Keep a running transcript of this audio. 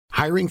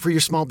Hiring for your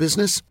small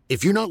business?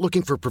 If you're not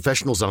looking for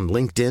professionals on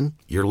LinkedIn,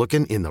 you're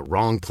looking in the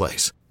wrong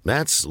place.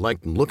 That's like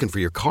looking for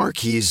your car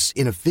keys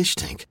in a fish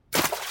tank.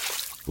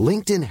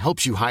 LinkedIn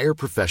helps you hire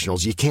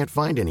professionals you can't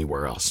find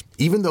anywhere else,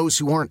 even those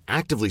who aren't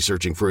actively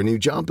searching for a new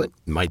job but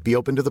might be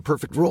open to the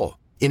perfect role.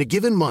 In a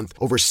given month,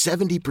 over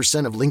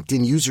 70% of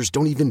LinkedIn users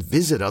don't even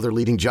visit other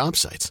leading job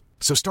sites.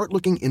 So start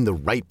looking in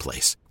the right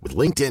place. With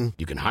LinkedIn,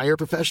 you can hire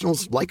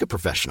professionals like a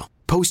professional.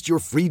 Post your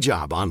free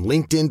job on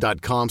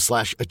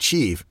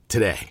linkedin.com/achieve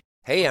today.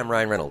 Hey, I'm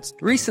Ryan Reynolds.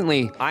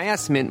 Recently, I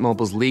asked Mint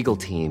Mobile's legal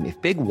team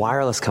if big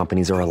wireless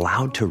companies are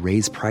allowed to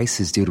raise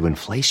prices due to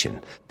inflation.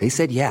 They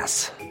said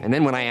yes. And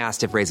then when I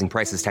asked if raising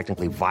prices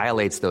technically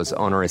violates those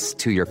onerous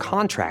two-year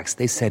contracts,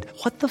 they said,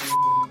 "What the f***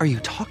 are you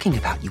talking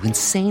about, you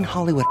insane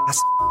Hollywood ass?"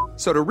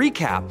 So to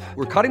recap,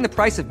 we're cutting the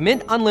price of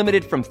Mint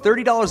Unlimited from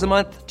 $30 a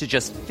month to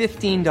just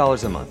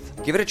 $15 a month.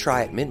 Give it a try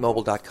at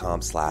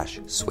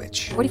mintmobile.com/switch.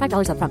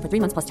 $45 up front for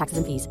 3 months plus taxes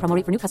and fees. Promo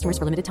rate for new customers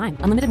for limited time.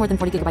 Unlimited more than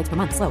 40 gigabytes per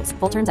month. Slows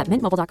full terms at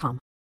mintmobile.com.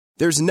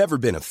 There's never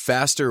been a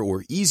faster or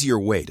easier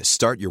way to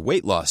start your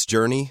weight loss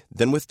journey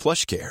than with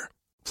PlushCare.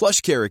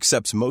 PlushCare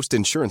accepts most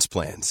insurance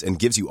plans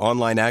and gives you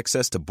online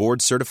access to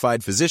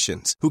board-certified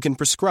physicians who can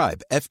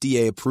prescribe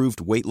FDA-approved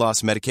weight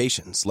loss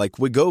medications like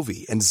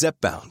Wegovy and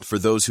Zepbound for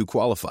those who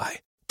qualify.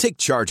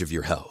 Take charge of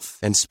your health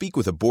and speak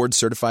with a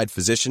board-certified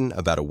physician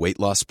about a weight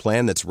loss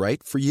plan that's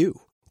right for you.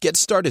 Get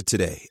started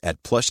today at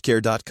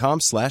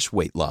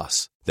plushcare.com/weightloss.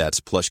 That's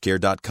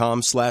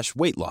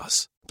plushcare.com/weightloss.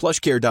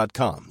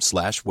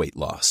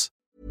 plushcare.com/weightloss.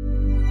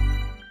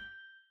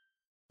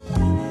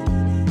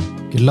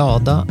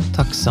 Glada,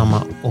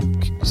 tacksamma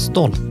och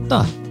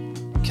stolta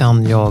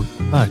kan jag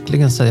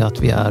verkligen säga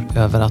att vi är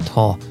över att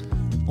ha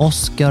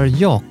Oskar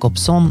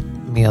Jakobsson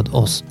med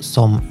oss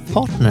som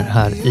partner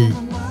här i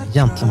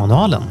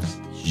Gentlemanualen.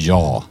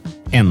 Ja,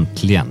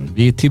 äntligen.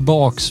 Vi är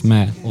tillbaks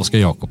med Oskar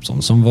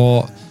Jakobsson som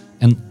var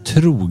en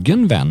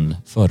trogen vän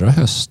förra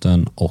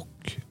hösten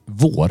och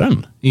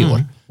våren i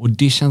år. Och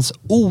det känns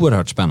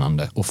oerhört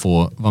spännande att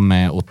få vara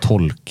med och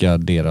tolka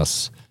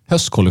deras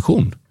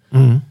höstkollektion.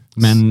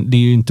 Men det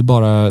är ju inte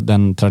bara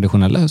den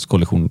traditionella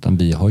höstkollektionen, utan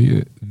vi har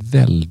ju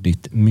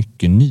väldigt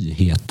mycket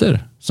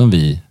nyheter som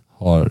vi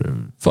har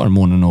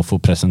förmånen att få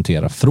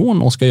presentera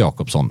från Oskar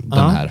Jakobsson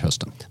den här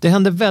hösten. Det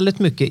händer väldigt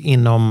mycket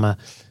inom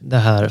det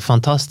här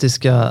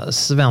fantastiska,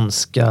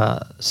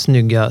 svenska,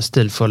 snygga,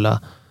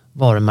 stilfulla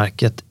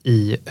varumärket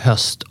i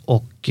höst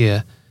och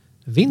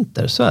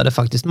vinter. Så är det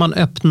faktiskt. Man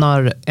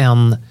öppnar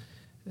en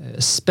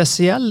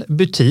speciell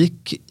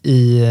butik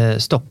i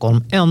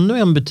Stockholm. Ännu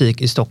en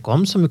butik i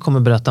Stockholm som vi kommer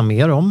berätta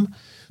mer om.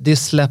 Det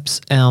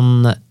släpps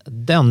en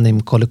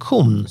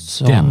denim-kollektion.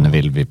 Den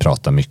vill vi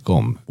prata mycket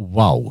om.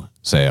 Wow,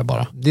 säger jag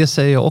bara. Det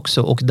säger jag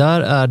också. Och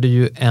där är det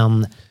ju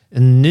en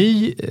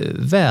ny,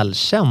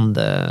 välkänd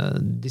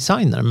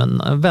designer.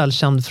 Men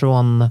välkänd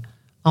från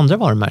andra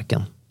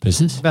varumärken.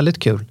 Precis. Väldigt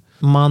kul.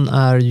 Man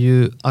är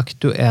ju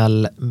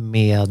aktuell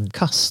med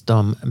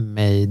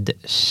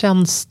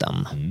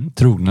custom-made-tjänsten.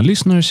 Trogna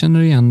lyssnare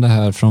känner igen det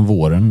här från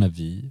våren när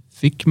vi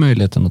fick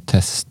möjligheten att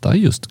testa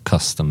just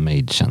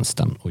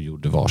custom-made-tjänsten och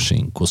gjorde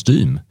varsin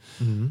kostym.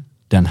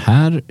 Den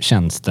här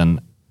tjänsten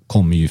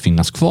kommer ju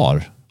finnas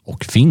kvar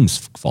och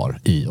finns kvar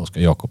i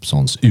Oskar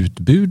Jakobssons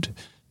utbud.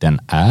 Den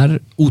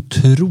är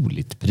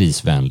otroligt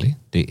prisvänlig.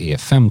 Det är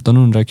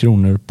 1500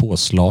 kronor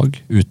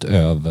påslag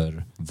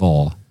utöver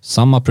vad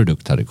samma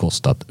produkt hade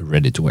kostat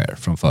ready to wear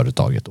från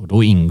företaget. Och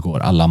då ingår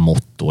alla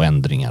mått och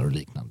ändringar och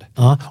liknande.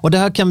 Ja, och det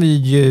här kan vi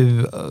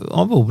ju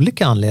av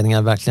olika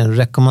anledningar verkligen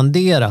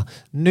rekommendera.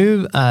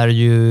 Nu är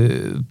ju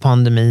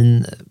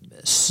pandemin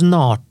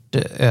snart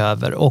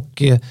över.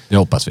 Och det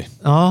hoppas vi.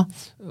 Ja,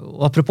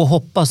 och apropå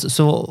hoppas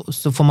så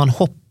får man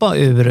hoppa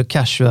ur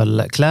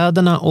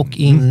casual-kläderna och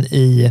in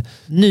i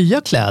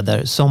nya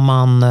kläder som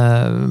man,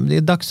 det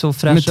är dags att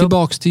fräscha upp. Men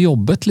tillbaks till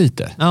jobbet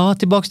lite. Ja,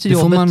 tillbaks till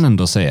jobbet. Det får man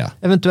ändå säga.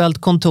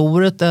 Eventuellt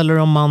kontoret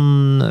eller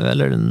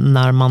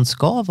när man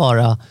ska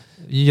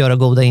göra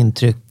goda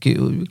intryck.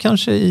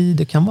 Kanske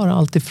det kan vara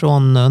allt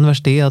ifrån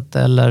universitet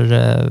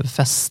eller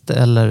fest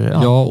eller...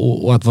 Ja,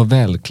 och att vara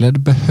välklädd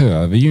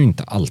behöver ju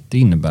inte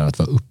alltid innebära att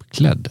vara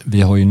uppklädd.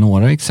 Vi har ju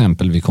några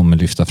exempel vi kommer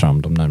lyfta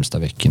fram de närmsta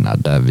veckorna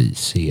där vi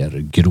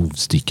ser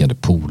grovstickade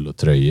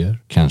polotröjor,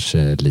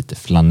 kanske lite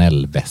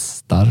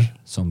flanellvästar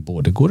som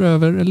både går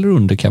över eller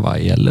under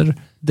kavaj eller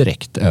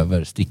direkt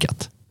över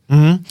stickat.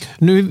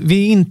 Nu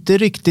vi är inte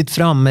riktigt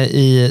framme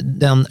i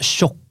det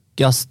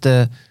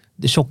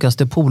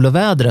tjockaste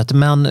polovädret,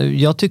 men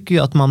jag tycker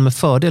ju att man med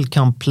fördel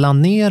kan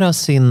planera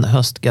sin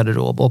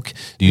höstgarderob. Och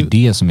det är ju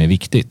det som är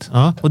viktigt.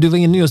 Ja, och du var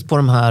inne just på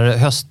de här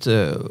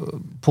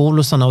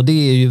höstpolosarna och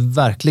det är ju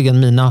verkligen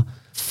mina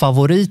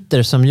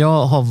favoriter som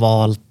jag har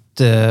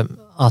valt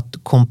att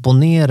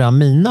komponera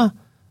mina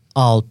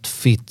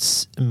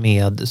outfits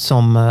med,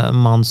 som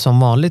man som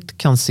vanligt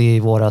kan se i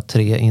våra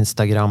 3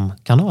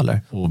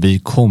 Instagram-kanaler. Och vi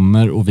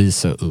kommer att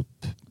visa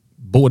upp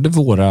både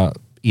våra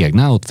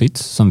egna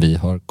outfits som vi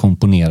har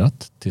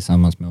komponerat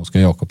tillsammans med Oskar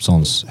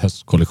Jakobssons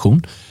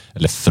höstkollektion,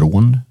 eller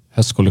från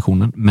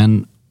höstkollektionen,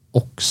 men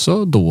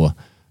också då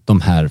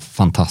de här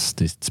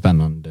fantastiskt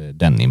spännande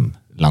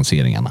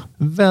denim-lanseringarna.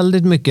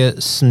 Väldigt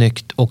mycket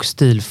snyggt och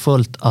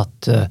stilfullt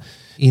att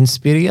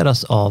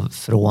inspireras av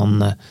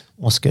från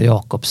Oskar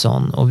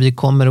Jakobsson, och vi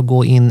kommer att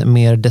gå in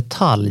mer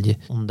detalj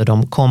under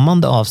de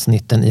kommande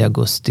avsnitten i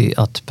augusti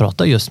att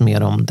prata just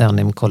mer om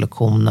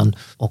denim-kollektionen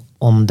och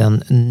om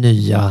den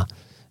nya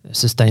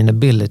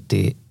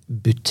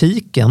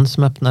sustainability-butiken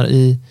som öppnar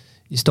i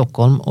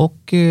Stockholm,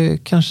 och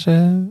kanske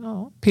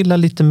pilla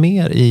lite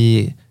mer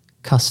i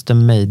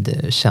custom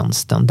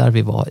made-tjänsten där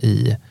vi var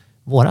i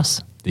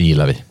våras. Det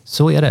gillar vi.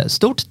 Så är det.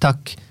 Stort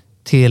tack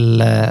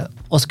till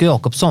Oskar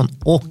Jakobsson,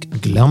 och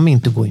glöm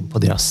inte att gå in på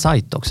deras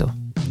sajt också.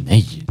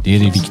 Nej, det är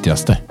det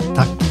viktigaste.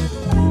 Tack.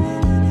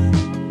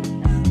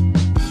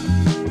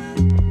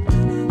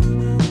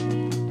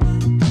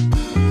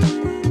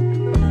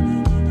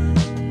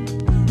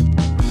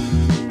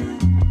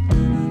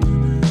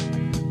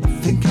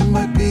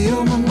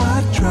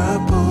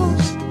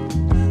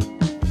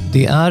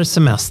 Det är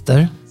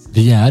semester.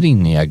 Vi är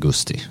inne i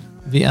augusti.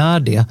 Vi är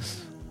det.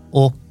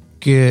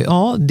 Och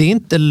ja, det är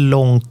inte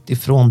långt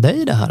ifrån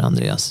dig det här,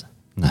 Andreas.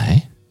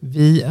 Nej.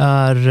 Vi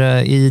är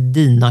i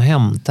dina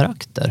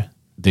hemtrakter.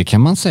 Det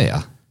kan man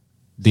säga.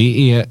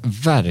 Det är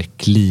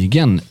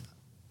verkligen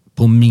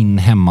på min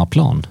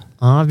hemmaplan.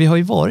 Ja, vi har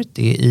ju varit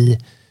det i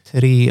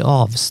 3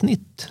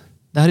 avsnitt.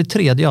 Det här är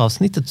 3:e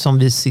avsnittet som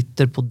vi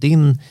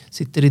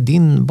sitter i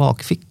din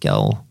bakficka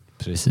och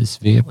precis,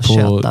 vi är på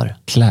tjötar.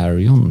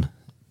 Clarion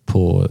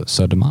på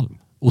Södermalm.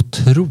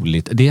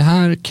 Otroligt. Det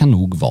här kan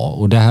nog vara,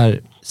 och det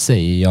här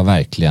säger jag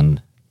verkligen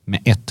med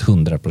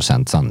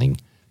 100%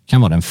 sanning,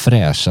 kan vara den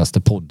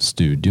fräschaste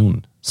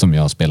poddstudion som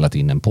jag har spelat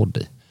in en podd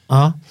i.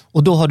 Ja,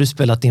 och då har du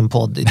spelat in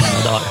podd i dina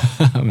dagar.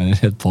 Men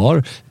ett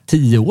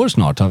 10 år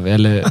snart,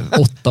 eller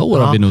 8 år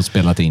har vi nog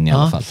spelat in i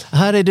alla fall.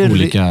 Här är det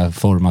olika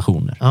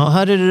formationer. Ja,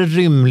 här är det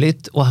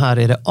rymligt och här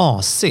är det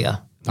AC.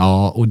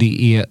 Ja, och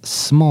det är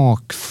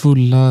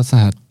smakfulla så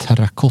här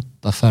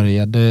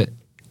terrakottafärgade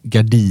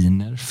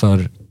gardiner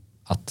för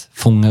att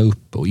fånga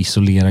upp och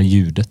isolera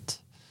ljudet.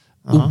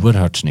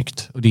 Oerhört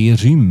snyggt. Och det är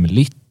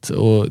rymligt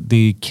och det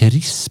är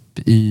krisp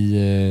i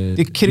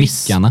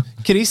mickarna.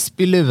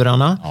 Krisp i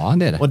lurarna. Ja,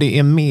 det är det. Och det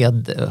är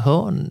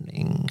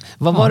medhörning.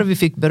 Vad var det vi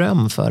fick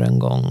beröm för en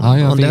gång?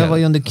 Ja, och det var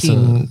ju under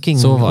King-åren.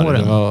 Så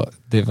var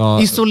det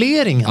var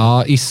isoleringen.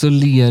 Ja,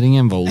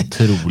 isoleringen var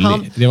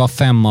otrolig. Det var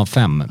 5 av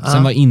 5.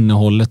 Sen var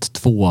innehållet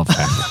 2 av 5.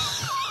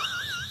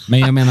 Men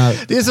jag menar...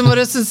 Det är som att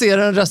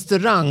recensera en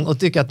restaurang och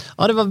tycka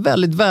att det var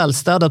väldigt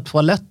välstädat på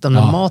toaletten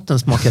men maten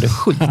smakade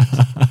skit.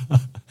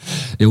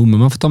 Jo, men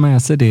man får ta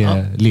med sig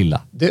det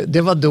lilla.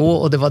 Det var då,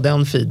 och det var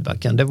den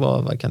feedbacken. Det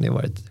var, vad kan det ha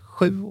varit,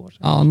 7 år?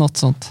 Ja, något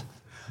sånt.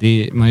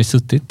 Man har ju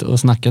suttit och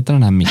snackat i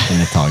den här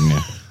micken ett tag nu.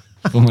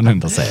 Får man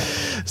ändå säga.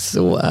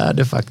 Så är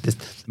det faktiskt.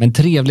 Men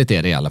trevligt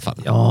är det i alla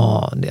fall.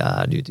 Ja, det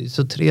är det. Det är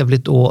så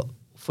trevligt att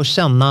få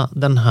känna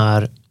den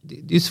här...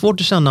 Det är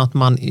svårt att känna att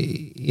man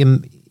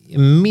är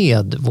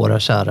med våra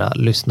kära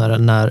lyssnare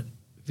när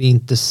vi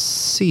inte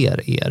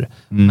ser er.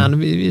 Men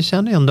vi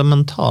känner ändå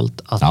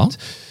mentalt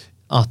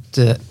att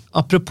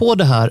apropå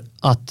det här,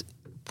 att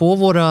på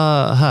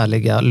våra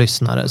härliga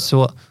lyssnare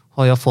så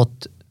har jag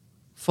fått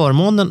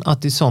förmånen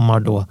att i sommar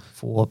då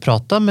få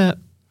prata med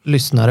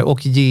lyssnare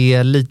och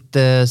ge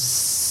lite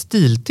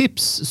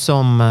stiltips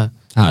som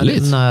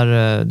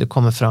när det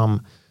kommer fram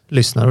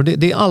lyssnare. Och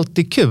det är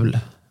alltid kul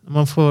när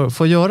man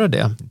får göra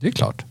det. Det är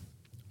klart.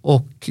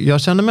 Och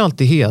jag känner mig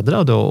alltid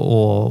hedrad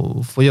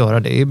att få göra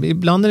det.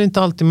 Ibland är det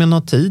inte alltid man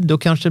har tid. Då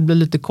kanske det blir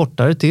lite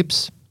kortare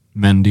tips.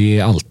 Men det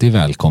är alltid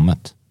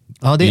välkommet.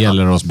 Ja, det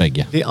gäller oss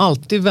bägge. Det är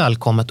alltid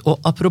välkommet. Och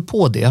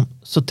apropå det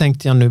så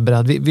tänkte jag nu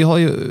berätta. Vi har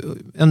ju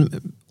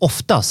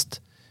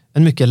oftast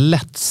en mycket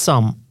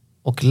lättsam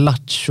och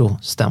lattjo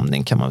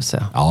stämning kan man väl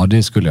säga. Ja,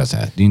 det skulle jag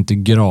säga. Det är inte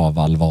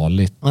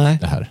gravallvarligt. Nej,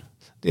 det här.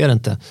 Det är det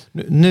inte.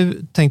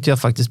 Nu tänkte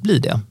jag faktiskt bli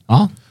det.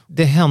 Ja.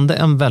 Det hände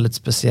en väldigt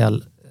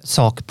speciell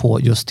sak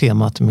på just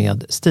temat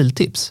med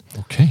stiltips.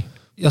 Okej.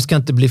 Jag ska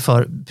inte bli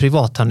för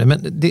privat här nu,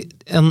 men det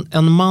är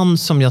en man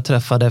som jag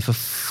träffade för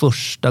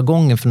första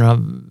gången för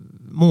några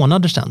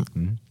månader sedan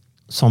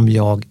som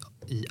jag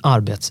i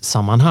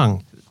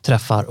arbetssammanhang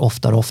träffar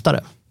oftare och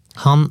oftare.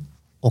 Han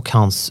och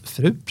hans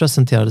fru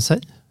presenterade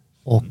sig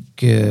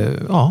och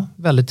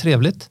väldigt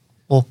trevligt.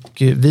 Och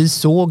vi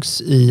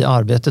sågs i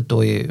arbetet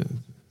då i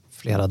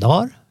flera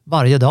dagar,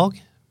 varje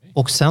dag.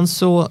 Och sen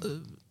så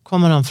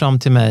kommer han fram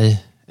till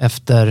mig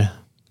efter,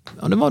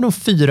 det var nog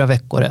 4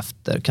 veckor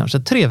efter, kanske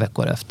 3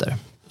 veckor efter.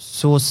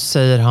 Så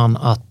säger han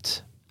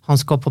att han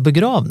ska på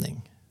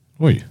begravning.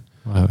 Oj,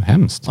 vad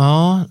hemskt.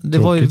 Ja, det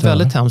var ju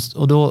väldigt hemskt.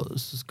 Och då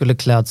skulle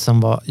klädseln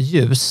vara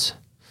ljus.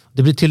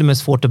 Det blir till och med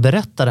svårt att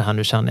berätta det här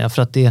nu känner jag.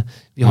 För att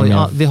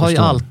vi har ju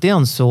alltid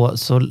en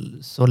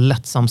så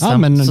lättsam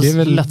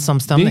stämning. Lättsam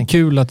stämning. Det är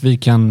kul att vi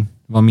kan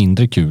vara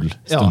mindre kul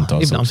stundtals.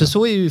 Ja, ibland. För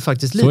så är ju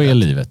faktiskt livet. Så är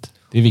livet.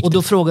 Det är viktigt. Och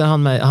då frågar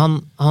han mig,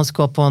 han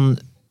ska på en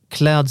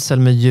klädsel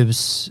med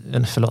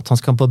han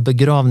ska på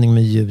begravning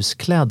med ljus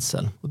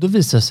klädsel. Och då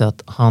visar det sig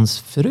att hans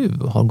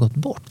fru har gått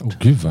bort.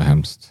 Gud vad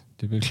hemskt.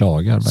 Det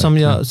beklagar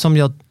verkligen. Som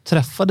jag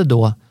träffade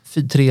då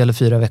 3 eller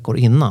 4 veckor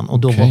innan. Och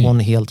då var hon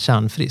helt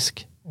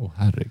kärnfrisk.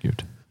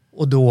 Herregud.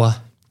 Och då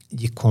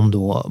gick hon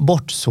då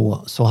bort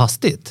så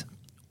hastigt.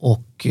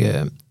 Och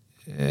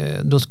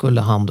då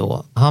skulle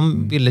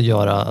han ville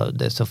göra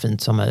det så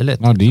fint som möjligt.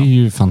 Ja, det är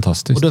ju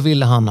fantastiskt. Och då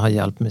ville han ha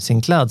hjälp med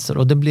sin klädsel.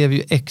 Och det blev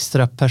ju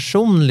extra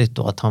personligt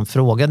då att han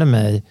frågade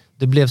mig.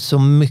 Det blev så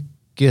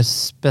mycket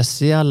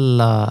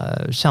speciella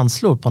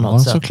känslor på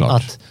något sätt. Såklart.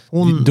 Att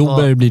hon då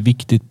börjar det bli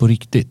viktigt på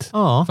riktigt.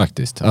 Ja.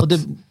 Faktiskt. Och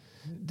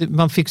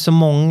man fick så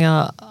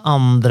många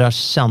andra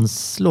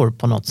känslor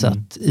på något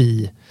sätt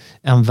i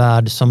en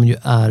värld som ju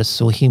är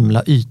så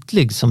himla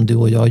ytlig som du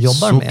och jag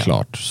jobbar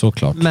med.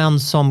 Såklart. Men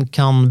som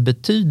kan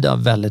betyda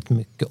väldigt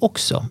mycket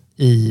också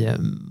i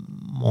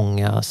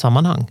många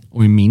sammanhang.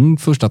 Och i min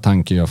första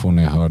tanke jag får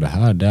när jag hör det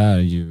här, det är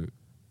ju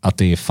att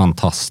det är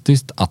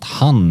fantastiskt att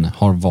han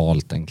har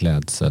valt en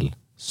klädsel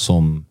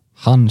som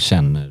han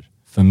känner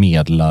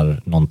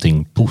förmedlar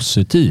någonting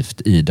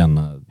positivt i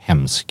denna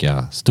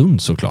hemska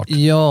stund såklart.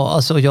 Ja,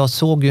 alltså jag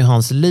såg ju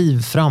hans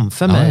liv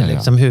framför mig.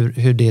 Liksom,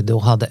 hur det då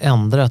hade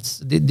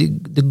ändrats.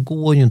 Det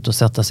går ju inte att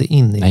sätta sig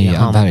in i det.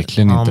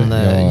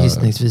 Han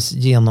gissningsvis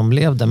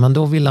genomlevde. Men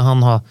då ville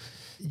han ha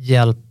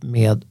hjälp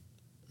med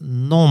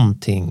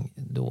någonting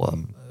då.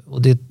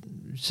 Och det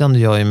kände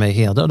jag ju mig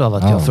hedrad av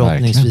att jag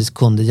förhoppningsvis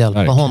kunde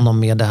hjälpa honom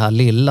med det här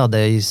lilla. Där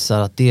jag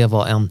gissar att det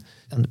var en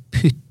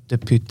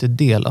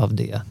pyttedel av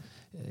det.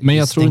 Men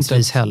jag tror inte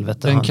att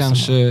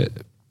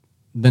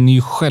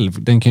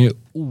den kan ju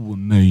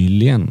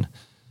omöjligen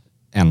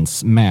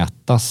ens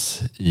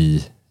mätas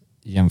i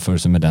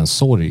jämförelse med den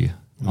sorg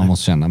man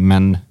måste känna.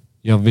 Men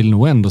jag vill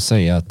nog ändå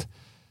säga att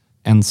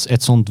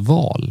ett sånt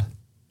val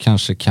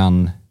kanske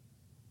kan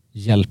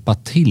hjälpa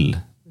till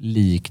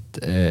likt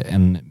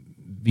en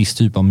viss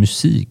typ av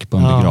musik på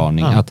en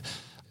begravning.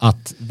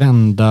 Att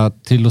vända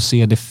till att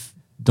se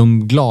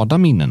de glada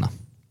minnena.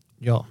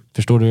 Ja.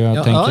 Förstår du hur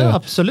jag tänker? Ja,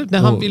 absolut.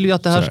 Nej, han ville ju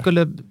att det här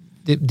skulle,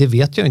 det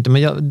vet jag inte,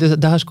 men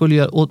det här skulle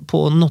ju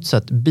på något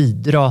sätt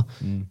bidra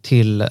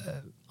till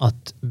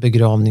att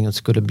begravningen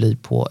skulle bli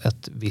på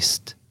ett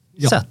visst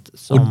sätt.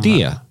 Och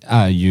det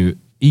är ju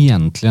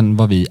egentligen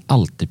vad vi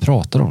alltid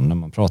pratar om när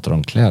man pratar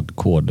om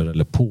klädkoder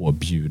eller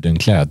påbjuden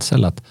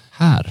klädsel. Att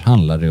här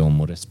handlar det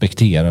om att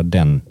respektera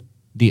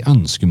det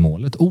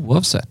önskemålet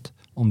oavsett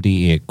om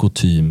det är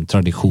kutym,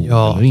 tradition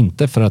eller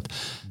inte. För att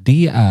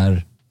det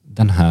är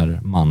den här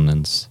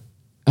mannens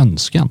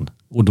önskan.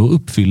 Och då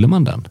uppfyller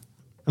man den.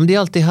 Men det är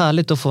alltid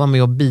härligt att få vara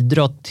med och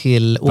bidra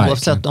till,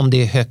 oavsett om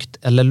det är högt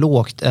eller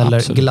lågt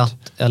eller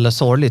glatt eller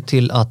sorgligt,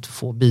 till att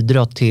få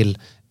bidra till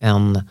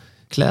en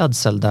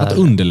klädsel där. Att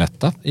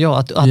underlätta. Ja,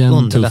 att i en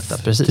underlätta,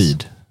 tuff precis.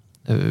 Tid.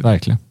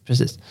 Verkligen.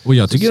 Precis. Och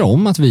jag tycker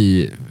om att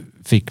vi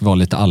fick vara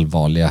lite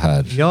allvarliga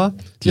här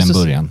till en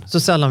början. Så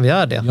sällan vi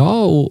är det.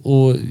 Ja,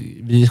 och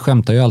vi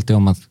skämtar ju alltid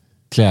om att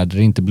kläder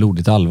är inte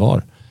blodigt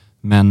allvar.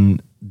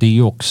 Men det är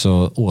ju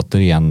också,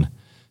 återigen,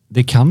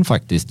 det kan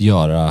faktiskt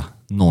göra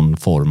någon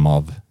form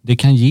av, det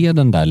kan ge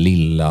den där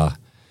lilla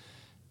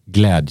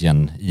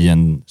glädjen i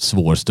en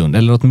svår stund.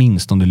 Eller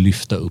åtminstone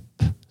lyfta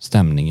upp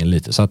stämningen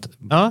lite. Så att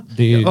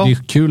det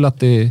är kul att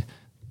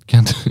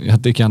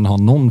det kan ha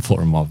någon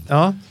form av...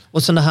 Ja,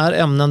 och sådana här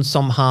ämnen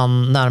som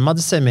han närmade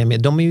sig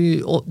med, de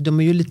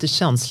är ju lite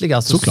känsliga.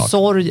 Alltså,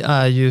 sorg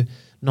är ju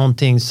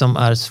någonting som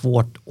är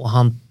svårt att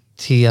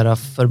hantera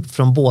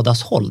från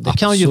bådas håll. Det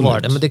kan ju vara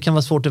det, men det kan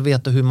vara svårt att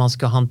veta hur man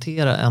ska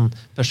hantera en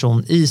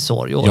person i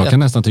sorg. Och jag kan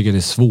nästan tycka det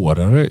är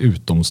svårare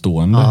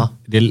utomstående.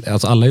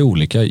 Alltså alla är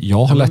olika.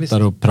 Jag har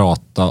lättare att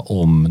prata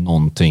om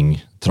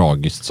någonting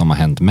tragiskt som har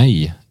hänt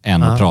mig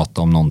än att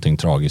prata om någonting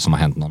tragiskt som har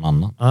hänt någon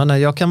annan. Ja,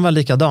 nej, jag kan vara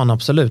likadan,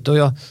 absolut. Och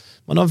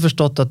man har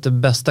förstått att det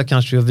bästa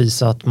kanske är att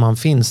visa att man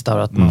finns där.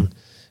 Att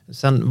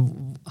sen,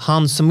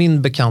 hans och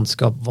min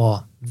bekantskap var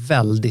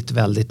väldigt,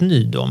 väldigt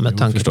ny då, med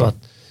tanke på att,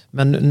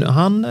 men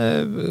han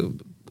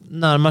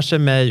närmar sig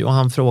mig och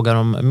han frågar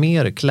om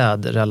mer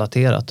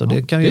klädrelaterat. Och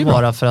det kan ju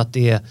vara för att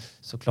det är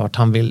såklart,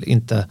 han vill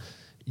inte,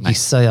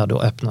 gissar jag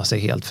då, öppna sig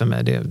helt för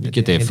mig.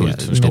 Vilket är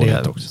fullt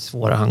förståeligt också.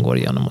 Svåra han går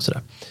igenom och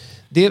sådär.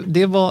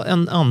 Det var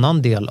en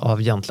annan del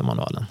av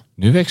gentlemanualen.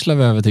 Nu växlar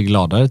vi över till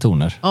gladare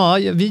toner. Ja,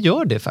 vi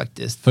gör det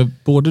faktiskt. För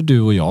både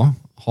du och jag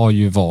har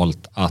ju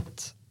valt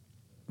att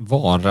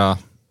vara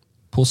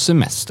på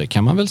semester,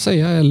 kan man väl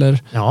säga. Eller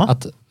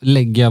att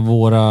lägga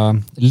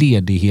våra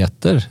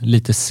ledigheter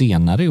lite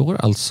senare i år.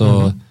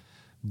 Alltså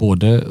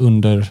både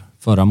under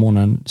förra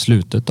månaden,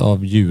 slutet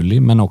av juli,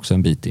 men också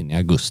en bit in i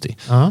augusti.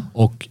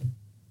 Och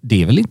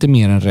det är väl inte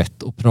mer än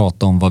rätt att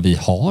prata om vad vi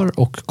har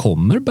och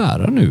kommer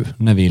bära nu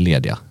när vi är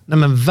lediga. Nej,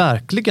 men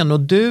verkligen. Och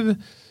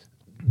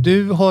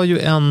du har ju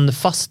en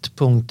fast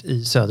punkt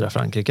i södra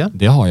Frankrike.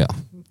 Det har jag.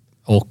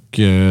 Och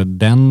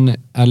den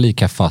är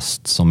lika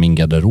fast som min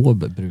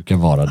garderob brukar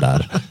vara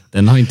där.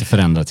 Den har inte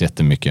förändrats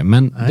jättemycket.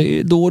 Men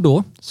då och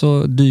då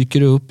så dyker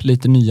det upp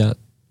lite nya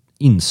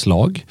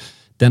inslag.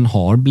 Den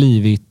har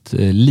blivit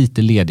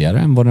lite ledigare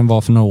än vad den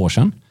var för några år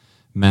sedan.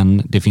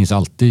 Men det finns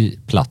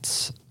alltid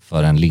plats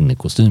för en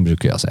linnekostym,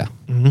 brukar jag säga.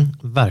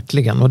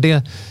 Verkligen, och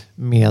det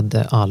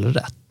med all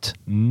rätt.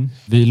 nytt.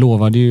 Vi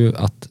lovade ju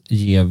att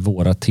ge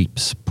våra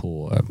tips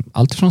på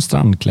allt från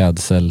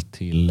strandklädsel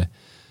till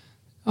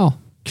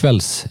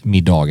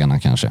kvällsmiddagarna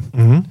kanske.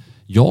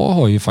 Jag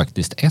har ju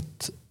faktiskt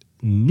ett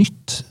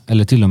nytt,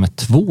 eller till och med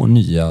 2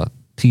 nya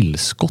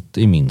tillskott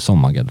i min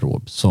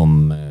sommargarderob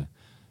som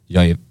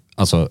jag är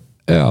alltså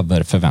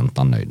över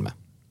förväntan nöjd med.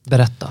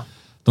 Berätta.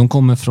 De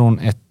kommer från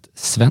ett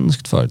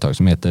svenskt företag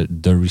som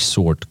heter The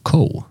Resort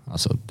Co.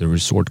 Alltså The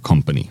Resort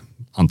Company,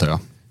 antar jag.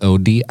 Och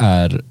det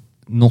är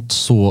något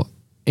så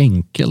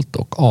enkelt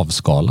och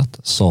avskalat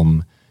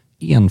som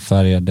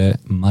enfärgade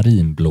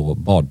marinblå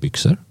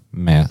badbyxor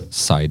med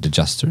side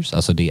adjusters.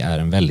 Alltså det är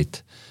en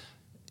väldigt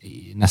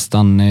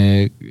nästan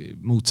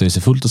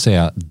motsägelsefullt att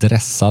säga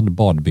dressad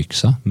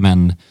badbyxa,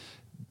 men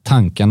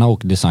tankarna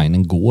och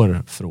designen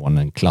går från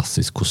en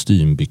klassisk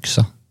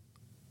kostymbyxa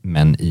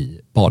men i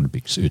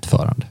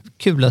badbyxutförande.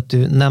 Kul att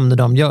du nämnde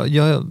dem.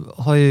 Jag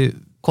har ju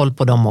koll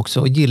på dem också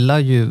och gillar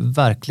ju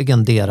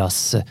verkligen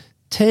deras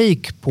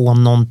take på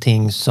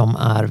någonting som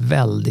är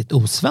väldigt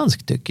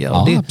osvenskt tycker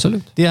jag. Ja,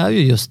 absolut. Det är ju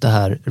just det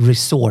här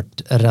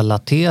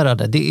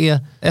resort-relaterade. Det är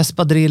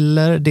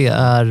espadriller, det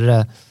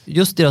är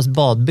just deras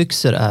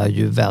badbyxor är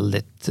ju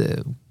väldigt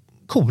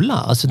coola.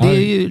 Alltså det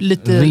är ju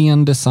lite...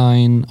 Ren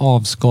design,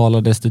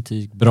 avskalad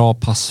estetik, bra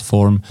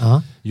passform.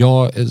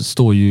 Jag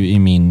står ju i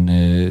min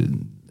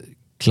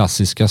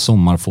klassiska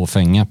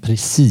sommarfåfänga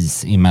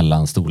precis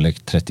emellan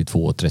storlek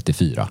 32 och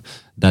 34.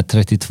 Där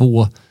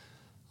 32,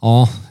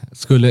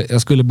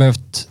 jag skulle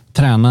behövt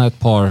träna ett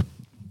par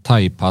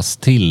thaipass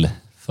till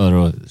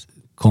för att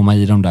komma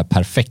i dem där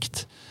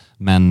perfekt.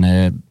 Men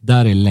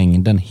där är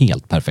längden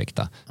helt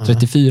perfekta.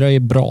 34 är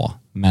bra,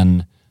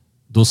 men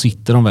då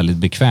sitter de väldigt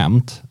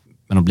bekvämt.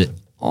 Men de blir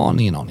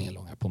aningen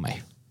långa på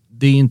mig.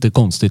 Det är inte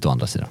konstigt å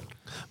andra sidan.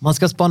 Man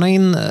ska spana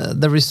in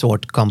The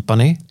Resort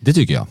Company. Det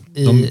tycker jag.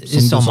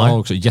 I sommar. Har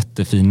också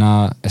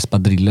jättefina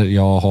espadriller.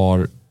 Jag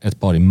har ett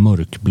par i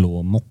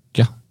mörkblå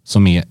mocka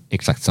som är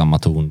exakt samma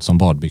ton som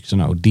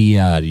badbyxorna. Och det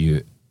är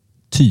ju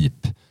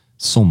typ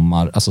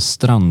alltså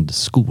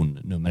strandskon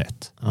nummer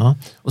 1. Ja.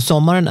 Och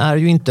sommaren är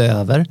ju inte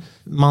över.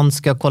 Man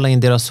ska kolla in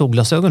deras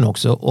solglasögon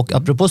också. Och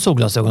apropå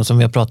solglasögon som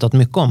vi har pratat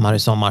mycket om här i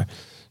sommar,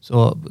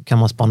 så kan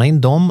man spana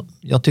in dem.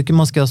 Jag tycker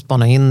man ska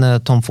spana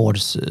in Tom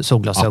Fords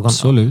solglasögon.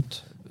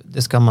 Absolut.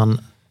 Det ska man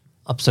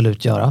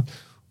absolut göra.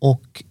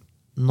 Och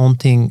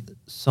någonting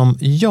som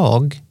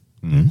jag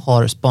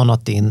har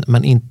spanat in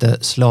men inte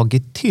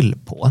slagit till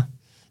på,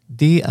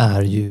 det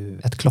är ju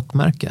ett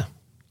klockmärke.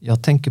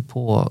 Jag tänker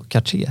på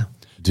Cartier.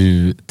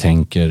 Du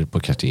tänker på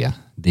Cartier.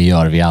 Det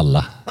gör vi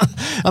alla.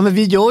 Ja, men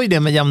vi gör ju det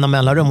med jämna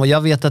mellanrum och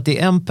jag vet att det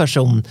är en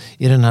person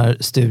i den här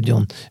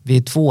studion, vi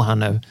är 2 här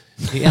nu,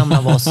 det är en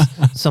av oss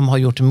som har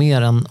gjort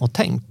mer än och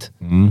tänkt.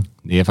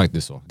 Det är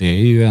faktiskt så. Det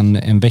är ju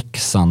en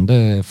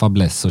växande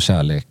fäbless och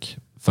kärlek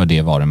för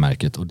det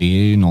varumärket och det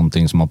är ju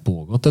någonting som har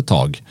pågått ett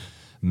tag,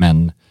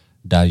 men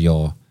där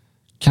jag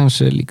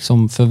kanske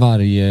liksom för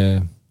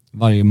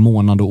varje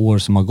månad och år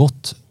som har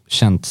gått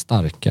känt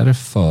starkare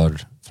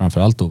för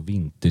framförallt då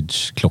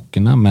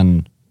vintage-klockorna,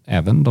 men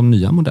även de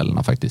nya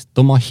modellerna faktiskt.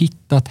 De har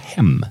hittat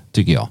hem,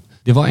 tycker jag.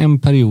 Det var en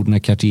period när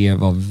Cartier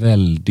var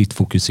väldigt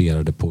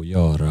fokuserade på att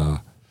göra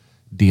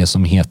det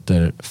som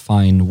heter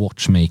fine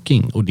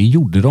watchmaking. Och det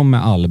gjorde de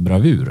med all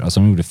bravur. Alltså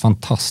de gjorde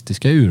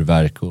fantastiska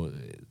urverk och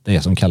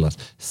det som kallas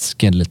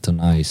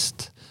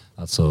skeletonized.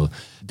 Alltså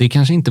det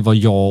kanske inte var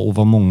jag och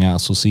vad många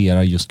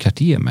associerar just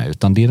Cartier med,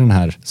 utan det är den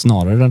här,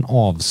 snarare den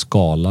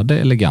avskalade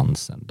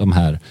elegansen. De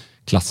här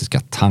klassiska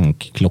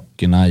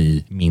tankklockorna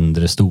i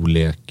mindre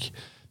storlek.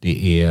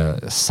 Det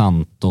är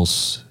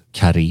Santos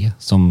Carré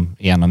som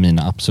är en av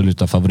mina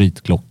absoluta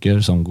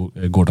favoritklockor som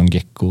Gordon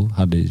Gekko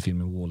hade i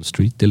filmen Wall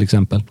Street till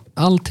exempel.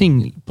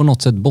 Allting på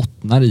något sätt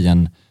bottnar i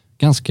en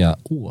ganska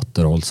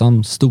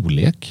återhållsam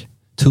storlek.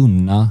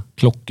 Tunna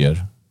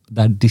klockor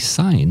där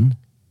design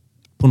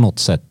på något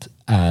sätt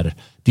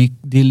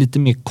det är lite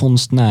mer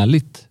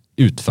konstnärligt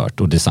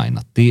utfört och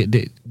designat. Det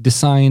är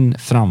design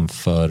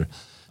framför,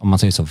 om man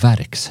säger så,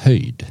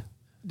 verkshöjd.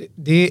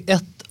 Det är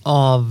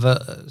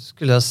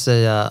skulle jag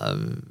säga,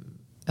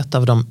 ett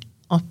av de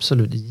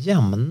absolut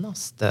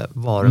jämnaste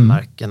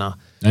varumärkena.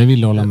 Jag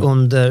vill hålla med.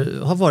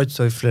 Har varit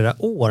så i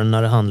flera år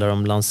när det handlar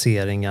om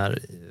lanseringar.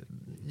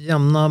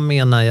 Jämna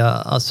menar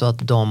jag alltså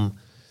att de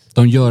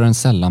gör en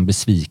sällan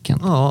besviken.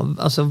 Ja,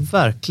 alltså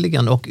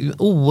verkligen. Och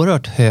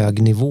oerhört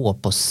hög nivå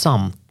på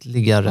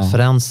samtliga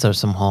referenser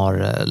som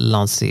har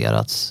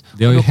lanserats.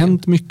 Det har ju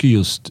hänt mycket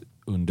just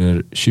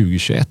under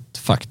 2021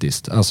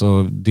 faktiskt.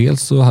 Alltså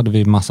dels så hade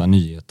vi massa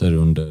nyheter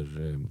under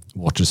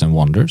Watches and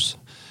Wonders.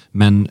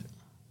 Men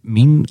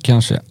min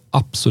kanske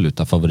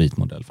absoluta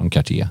favoritmodell från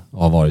Cartier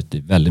har varit i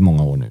väldigt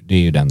många år nu. Det är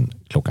ju den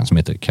klockan som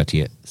heter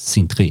Cartier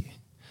Cintré.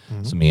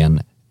 Som är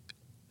en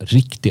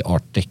riktig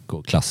art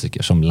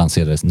deco-klassiker som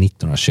lanserades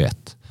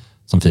 1921.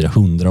 Som firar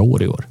 100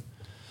 år i år.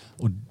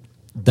 Och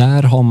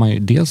där har man ju,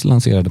 dels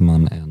lanserade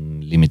man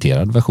en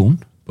limiterad version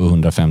på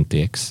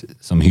 150X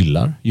som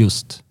hyllar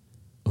just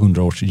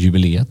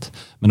 100-årsjubileet.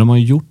 Men de har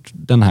gjort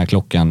den här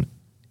klockan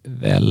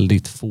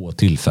väldigt få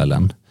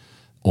tillfällen.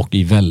 och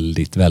i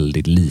väldigt,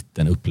 väldigt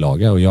liten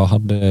upplaga. Och jag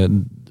hade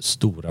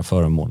stora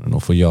förmånen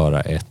att få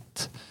göra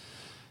ett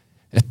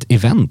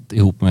event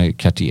ihop med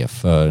Cartier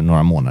för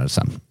några månader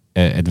sedan.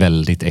 Ett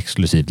väldigt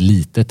exklusivt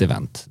litet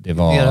event. Det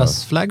var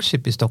deras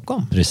flagship i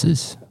Stockholm.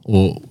 Precis.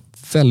 Och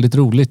väldigt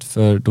roligt,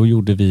 för då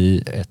gjorde vi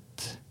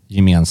ett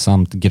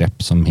gemensamt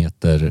grepp som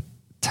heter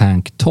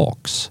Tank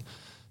Talks.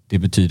 Det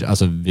betyder,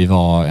 alltså vi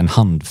var en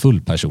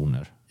handfull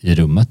personer i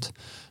rummet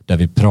där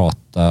vi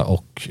pratade,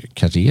 och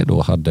Cartier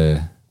då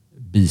hade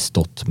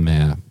bistått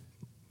med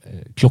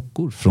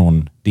klockor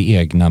från det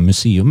egna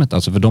museumet.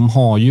 Alltså för de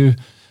har ju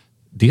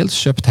dels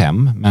köpt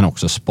hem men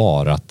också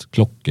sparat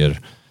klockor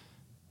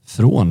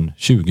från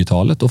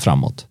 20-talet och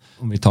framåt.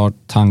 Om vi tar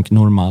Tank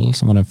Normal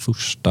som var den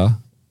första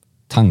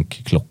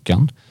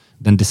tankklockan.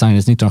 Den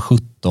designades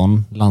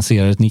 1917,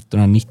 lanserades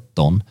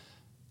 1919.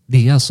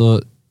 Det är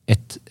alltså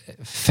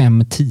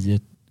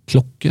 5-10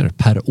 klockor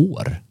per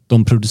år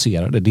de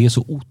producerade. Det är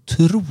så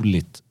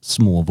otroligt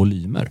små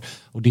volymer.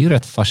 Och det är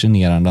rätt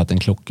fascinerande att en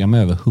klocka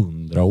med över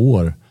 100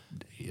 år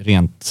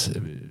rent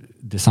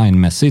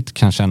designmässigt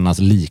kan kännas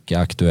lika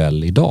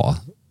aktuell idag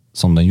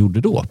som den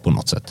gjorde då på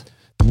något sätt.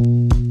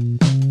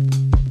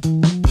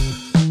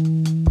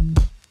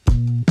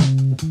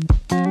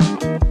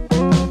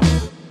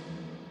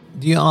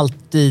 Det är ju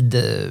alltid,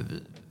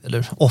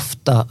 eller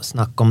ofta,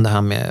 snack om det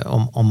här med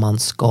om man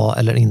ska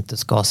eller inte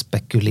ska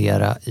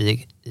spekulera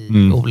i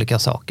olika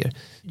saker.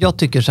 Jag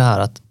tycker så här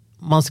att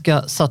man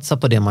ska satsa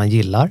på det man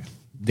gillar.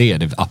 Det är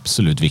det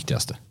absolut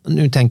viktigaste.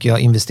 Nu tänker jag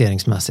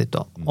investeringsmässigt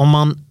då.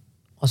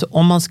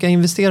 Om man ska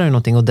investera i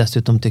någonting och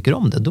dessutom tycker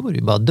om det, då är det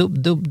ju bara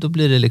då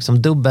blir det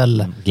liksom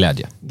dubbel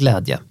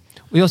glädje.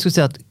 Och jag skulle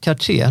säga att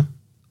Cartier,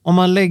 om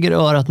man lägger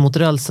örat mot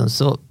rälsen,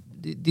 så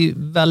det är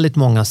väldigt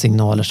många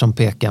signaler som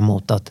pekar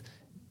mot att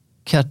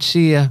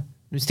Cartier,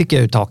 nu sticker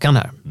jag ut hakan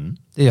här,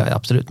 det gör jag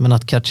absolut, men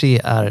att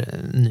Cartier är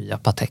nya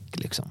Patek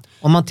liksom.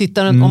 Om man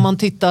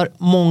tittar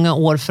många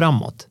år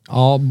framåt.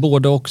 Ja,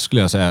 både och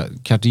skulle jag säga.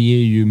 Cartier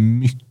är ju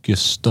mycket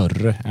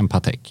större än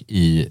Patek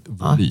i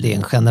volym. Ja, det är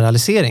en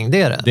generalisering,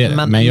 det är det. Det är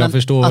det. Men jag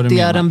förstår att vad det du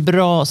är menar. En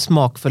bra,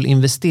 smakfull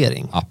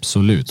investering.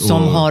 Absolut.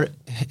 Som har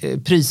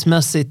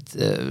prismässigt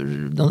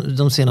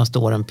de senaste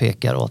åren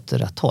pekar åt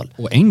rätt håll.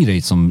 Och en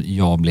grej som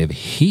jag blev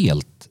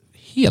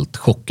helt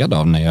chockad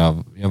av när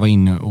jag var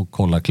inne och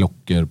kollade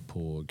klockor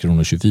på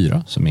Krono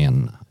 24, som är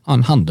en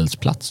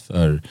handelsplats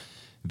för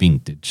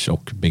vintage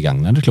och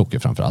begagnade klockor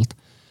framförallt.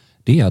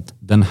 Det är att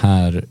den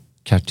här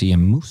Cartier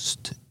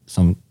Must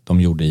som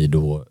de gjorde i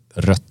då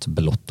rött,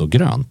 blått och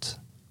grönt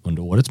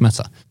under årets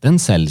mässa, den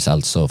säljs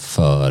alltså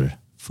för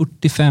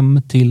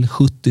 45 till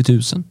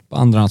 70 000 på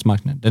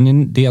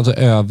andrahandsmarknaden. Det är alltså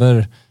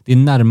det är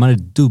närmare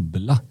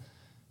dubbla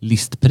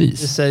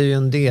listpris. Det säger ju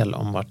en del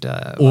om vart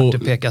det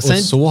pekar. Och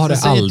så har det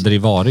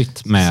aldrig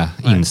varit med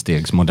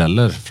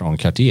instegsmodeller från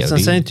Cartier. Sen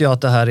säger inte jag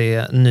att det här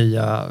är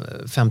nya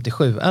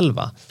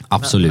 5711.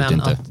 Absolut men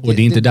inte. Och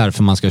det är inte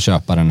därför man ska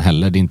köpa den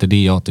heller. Det är inte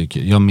det jag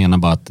tycker. Jag menar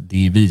bara att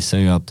det visar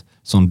ju att,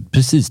 som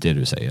precis det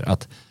du säger,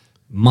 att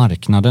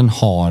marknaden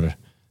har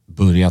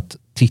börjat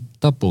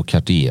titta på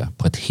Cartier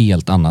på ett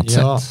helt annat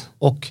sätt.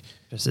 Och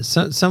precis.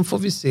 Sen får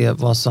vi se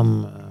vad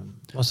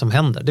som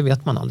händer. Det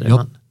vet man aldrig.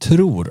 Jag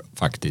tror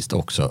faktiskt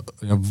också,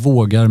 jag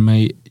vågar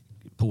mig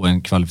på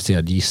en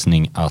kvalificerad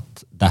gissning,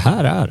 att det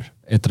här är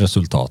ett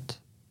resultat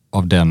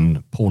av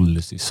den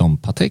policy som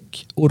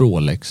Patek och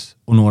Rolex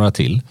och några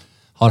till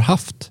har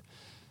haft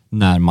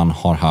när man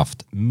har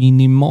haft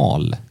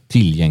minimal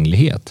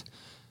tillgänglighet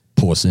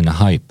på sina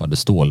hypade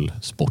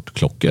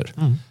stålsportklockor.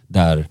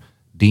 Där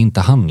det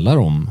inte handlar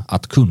om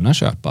att kunna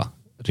köpa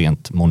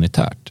rent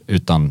monetärt,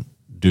 utan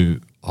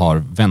du har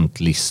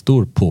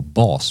väntlistor på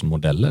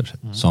basmodeller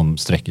som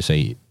sträcker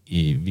sig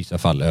i vissa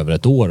fall över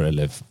ett år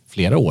eller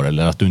flera år,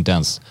 eller att du inte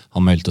ens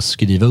har möjlighet att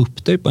skriva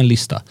upp dig på en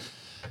lista.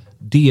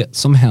 Det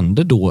som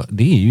händer då,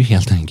 det är ju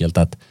helt enkelt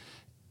att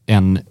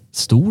en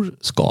stor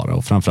skara,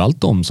 och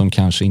framförallt de som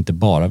kanske inte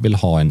bara vill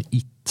ha en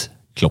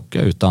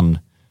IT-klocka utan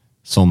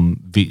som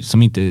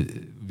inte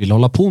vill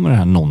hålla på med det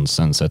här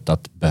nonsenset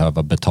att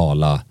behöva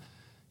betala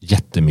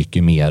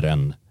jättemycket mer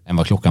än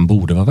vad klockan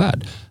borde vara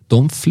värd.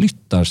 De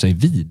flyttar sig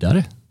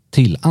vidare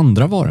till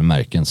andra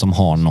varumärken som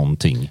har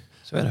någonting.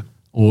 Så är det.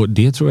 Och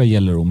det tror jag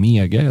gäller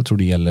Omega, jag tror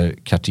det gäller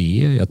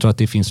Cartier. Jag tror att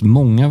det finns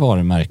många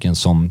varumärken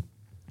som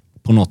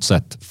på något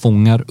sätt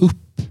fångar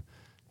upp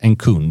en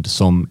kund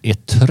som är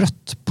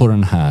trött på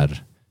den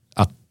här,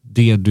 att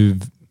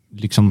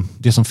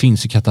det som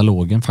finns i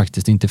katalogen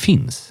faktiskt inte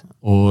finns.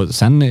 Och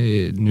sen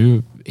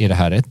nu är det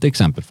här ett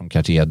exempel från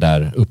Cartier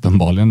där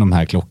uppenbarligen de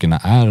här klockorna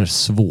är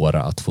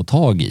svåra att få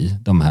tag i,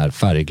 de här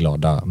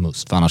färgglada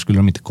Must. För annars skulle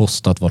de inte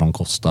kostat vad de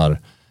kostar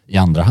i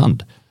andra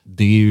hand.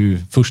 Det är ju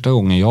första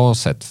gången jag har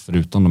sett,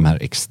 förutom de här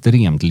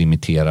extremt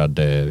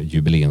limiterade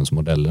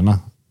jubileumsmodellerna,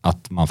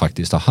 att man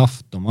faktiskt har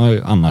haft, de har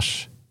ju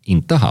annars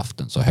inte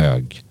haft en så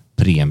hög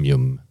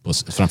premium på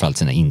framförallt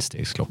sina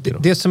instegsklockor.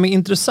 Det som är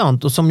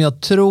intressant och som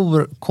jag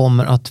tror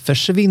kommer att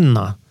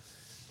försvinna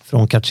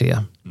från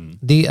Cartier,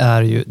 det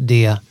är ju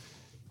det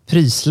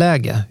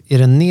prisläge i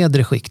det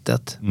nedre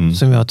skiktet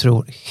som jag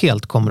tror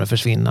helt kommer att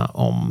försvinna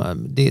om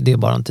det är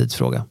bara en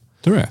tidsfråga.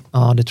 Tror du det?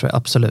 Ja, det tror jag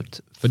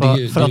absolut.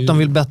 För att de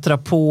vill bättra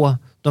på,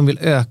 de vill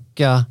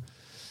öka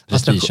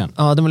prestigen.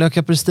 De vill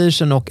öka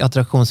prestigen och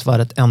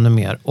attraktionsvärdet ännu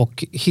mer.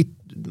 Och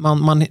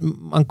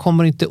man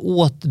kommer inte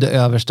åt det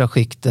översta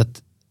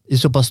skiktet i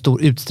så pass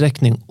stor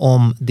utsträckning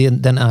om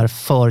den är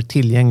för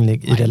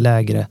tillgänglig i det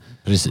lägre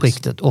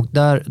skiktet. Och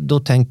då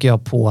tänker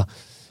jag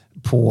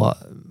på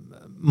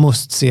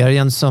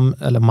Must-serien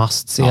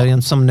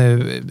Must-serien som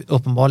nu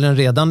uppenbarligen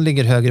redan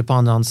ligger högre på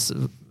andrahands.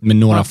 Men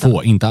några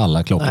få, inte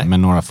alla klockor,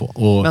 men några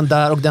få. Men det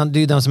är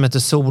ju den som heter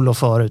Solo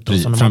förut. Då,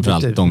 som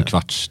framförallt de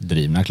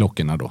kvartsdrivna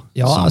klockorna då.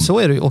 Ja, så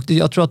är det ju. Och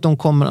jag tror att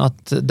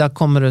där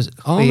kommer det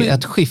ske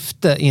ett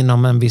skifte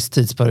inom en viss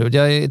tidsperiod.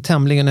 Jag är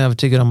tämligen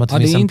övertygad om att det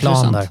finns en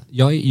plan där.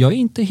 Jag är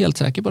inte helt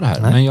säker på det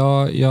här. Nej. Men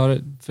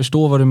jag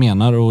förstår vad du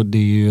menar och det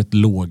är ju ett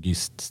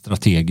logiskt,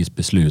 strategiskt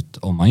beslut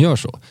om man gör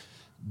så.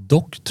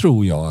 Dock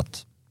tror jag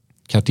att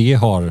Cartier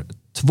har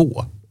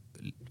 2,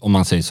 om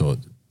man säger så,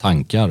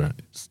 tankar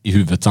i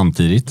huvudet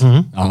samtidigt.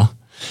 Ja.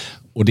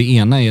 Och det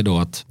ena är då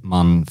att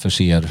man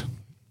förser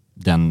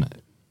den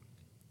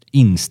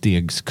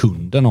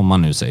instegskunden, om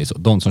man nu säger så,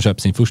 de som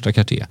köper sin första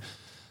Cartier,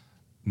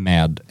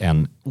 med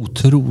en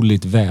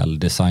otroligt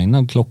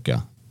väldesignad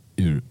klocka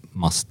ur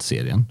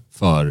Must-serien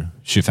för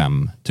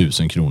 25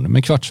 000 kronor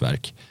med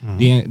kvartsverk.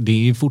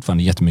 Det är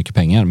fortfarande jättemycket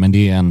pengar, men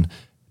det är en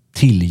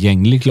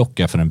tillgänglig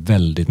klocka för en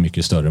väldigt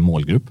mycket större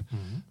målgrupp.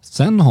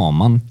 Sen har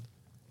man,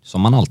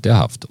 som man alltid har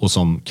haft och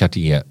som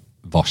Cartier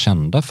var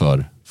kända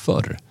för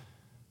förr,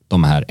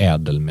 de här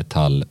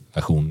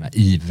ädelmetallversionerna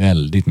i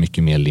väldigt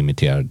mycket mer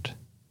limiterad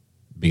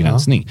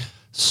begränsning,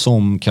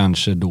 som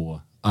kanske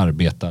då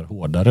arbetar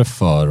hårdare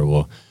för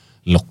att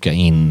locka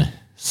in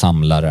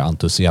samlare,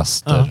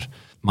 entusiaster.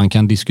 Man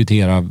kan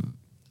diskutera,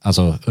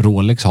 alltså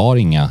Rolex har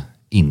inga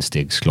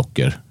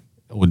instegsklockor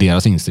och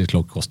deras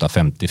instegsklockor kostar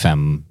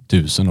 55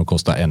 000 och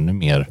kostar ännu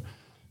mer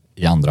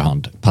i andra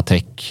hand.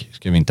 Patek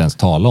ska vi inte ens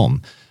tala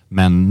om.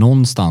 Men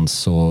någonstans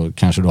så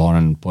kanske du har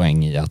en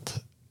poäng i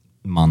att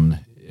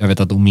jag vet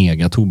att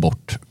Omega tog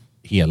bort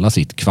hela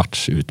sitt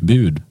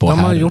kvartsutbud på de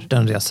har gjort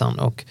den resan.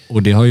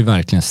 Och det har ju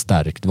verkligen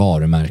stärkt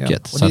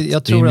varumärket. Ja, och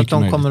jag tror att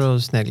de kommer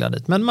att snegla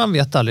dit. Men man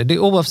vet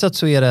aldrig. Oavsett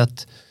så är det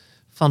ett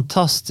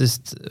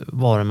fantastiskt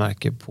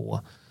varumärke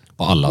på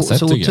alla sätt.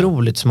 Så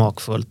otroligt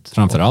smakfullt.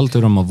 Framförallt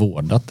hur de har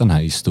vårdat den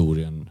här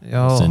historien.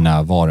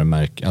 Sina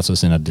varumärken, alltså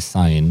sina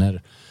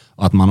designer.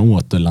 Och att man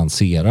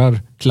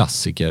återlanserar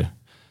klassiker.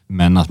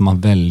 Men att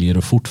man väljer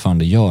att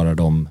fortfarande göra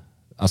dem.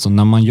 Alltså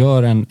när man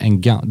gör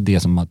det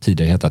som har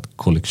tidigare hetat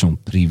Collection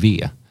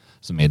Privé,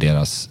 som är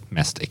deras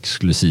mest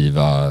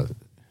exklusiva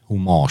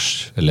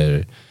hommage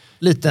eller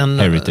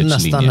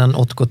nästan en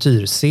haute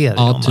couture-serie.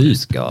 Ja,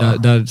 typ.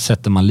 Där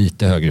sätter man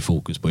lite högre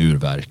fokus på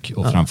urverk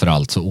och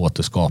framförallt så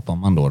återskapar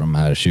man då de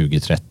här 20,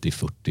 30,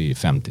 40,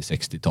 50,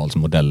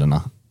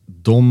 60-talsmodellerna.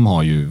 De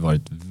har ju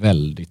varit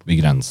väldigt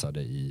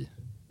begränsade i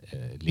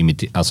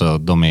alltså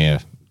de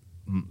är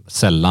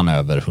sällan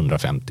över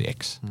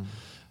 150x.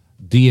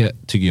 Det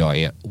tycker jag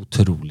är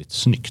otroligt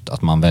snyggt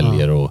att man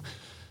väljer att,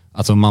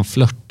 alltså man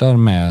flörtar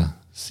med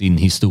sin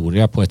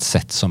historia på ett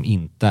sätt som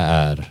inte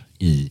är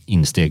i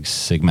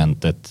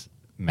instegssegmentet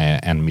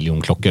med 1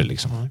 miljon klockor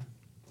liksom.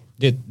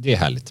 Det är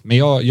härligt. Men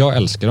jag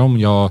älskar dem.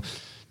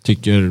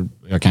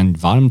 Jag kan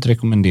varmt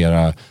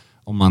rekommendera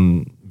om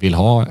man vill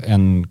ha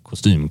en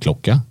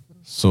kostymklocka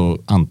så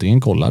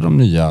antingen kolla de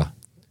nya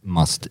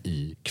Must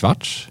i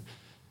kvarts.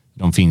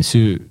 De finns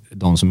ju,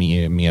 de som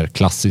är mer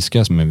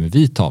klassiska som är med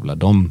vit tavla,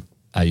 de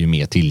är ju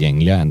mer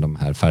tillgängliga än de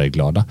här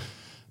färgglada.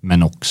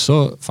 Men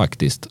också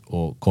faktiskt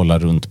att kolla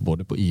runt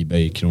både på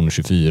eBay, Kronor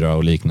 24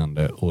 och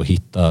liknande och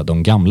hitta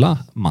de gamla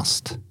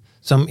Must.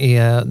 Som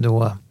är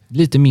då?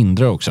 Lite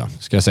mindre också,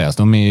 ska jag säga.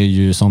 De är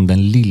ju som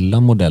den lilla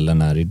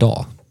modellen är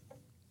idag.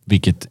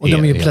 Och de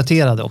är ju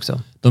pläterade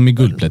också. De är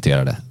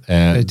guldpläterade.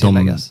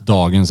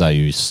 Dagens är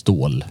ju i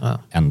stål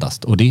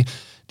endast. Och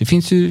det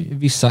finns ju,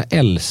 vissa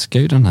älskar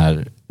ju den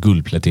här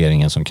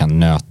guldpläteringen som kan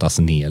nötas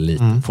ner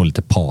lite, få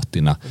lite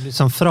patina. Det blir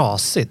som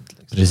frasigt.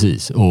 Liksom.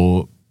 Precis,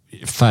 och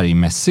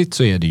färgmässigt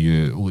så är det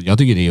ju, och jag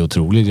tycker det är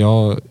otroligt. Jag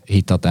har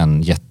hittat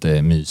en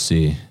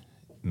jättemysig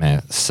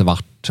med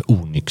svart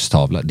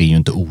onyxtavla. Det är ju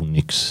inte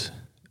onyx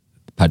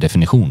per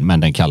definition, men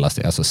den kallas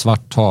det. Alltså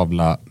svart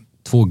tavla,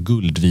 2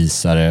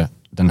 guldvisare,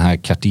 den här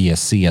Cartier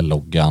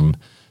C-loggan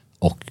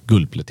och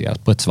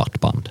guldpläterat på ett svart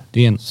band.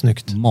 Det är en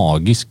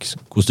magisk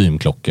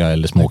kostymklocka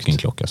eller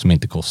smokingklocka som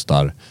inte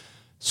kostar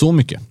så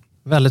mycket.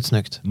 Väldigt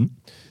snyggt.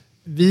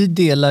 Vi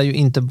delar ju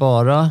inte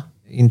bara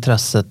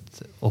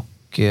intresset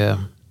och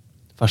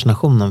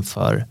fascinationen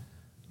för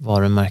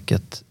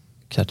varumärket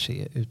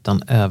Cartier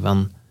utan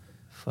även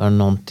för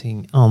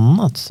någonting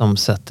annat som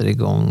sätter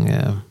igång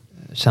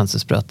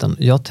känselspröten.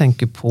 Jag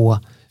tänker på,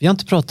 vi har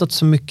inte pratat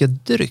så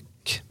mycket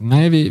dryck.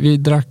 Nej, vi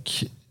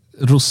drack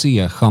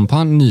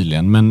rosé-champagne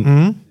nyligen,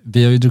 men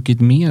vi har ju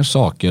druckit mer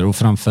saker och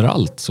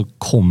framförallt så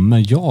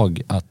kommer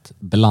jag att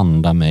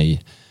blanda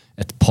mig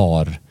ett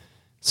par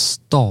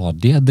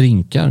stadiga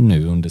drinkar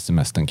nu under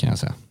semestern kan jag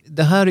säga.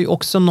 det här är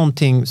också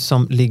någonting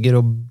som ligger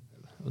och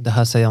det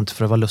här säger jag inte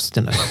för att vara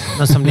lustig nu,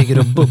 men som ligger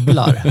och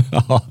bubblar.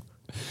 Ja,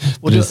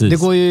 och det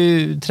går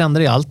ju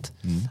trender i allt.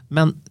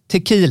 Men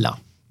tequila.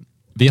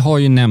 Vi har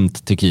ju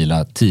nämnt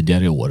tequila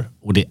tidigare i år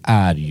och det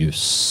är ju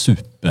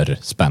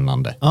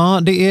superspännande. Ja,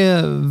 det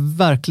är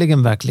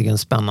verkligen, verkligen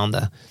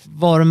spännande.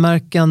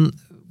 Varumärken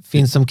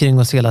finns omkring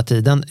oss hela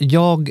tiden.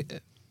 Jag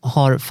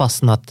har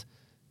fastnat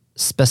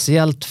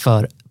speciellt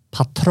för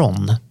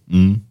Patron.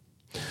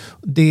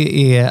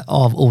 Det är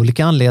av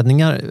olika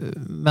anledningar,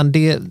 men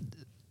det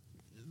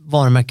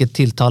varumärket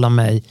tilltalar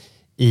mig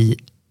i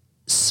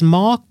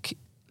smak,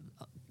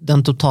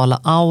 den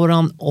totala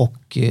auran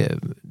och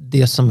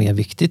det som är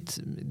viktigt,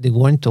 det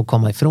går inte att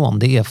komma ifrån,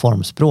 det är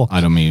formspråk.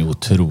 Ja, de är ju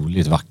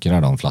otroligt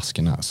vackra de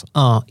flaskorna. Alltså.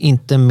 Ja,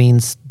 inte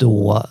minst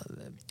då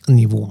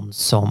nivån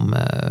som,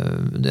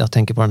 jag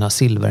tänker på den här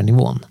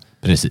silvernivån.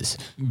 Precis.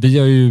 Vi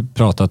har ju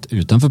pratat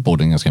utanför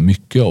podden ganska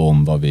mycket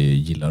om vad vi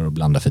gillar att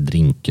blanda för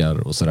drinkar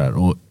och sådär.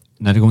 Och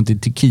när det kommer till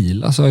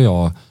tequila så har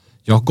jag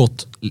har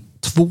gått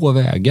 2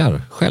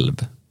 vägar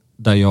själv.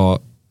 Där jag,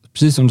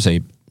 precis som du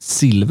säger,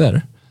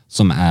 silver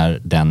som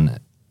är den,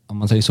 om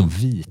man säger så,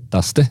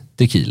 vitaste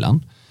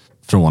tequilan.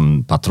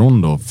 Från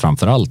Patron då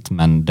framförallt,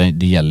 men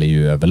det gäller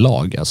ju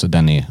överlag. Alltså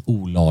den är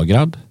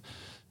olagrad.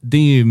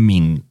 Det är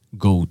min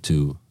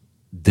go-to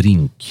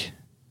drink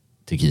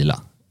tequila.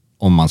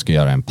 Om man ska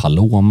göra en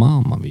Paloma,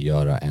 om man vill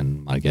göra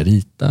en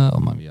Margarita,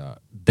 om man vill göra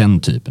den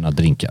typen av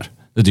drinkar.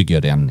 Då tycker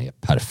jag den är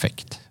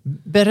perfekt.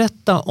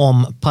 Berätta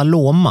om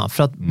Paloma,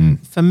 för att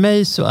för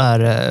mig så är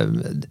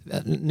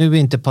nu är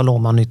inte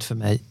Paloma nytt för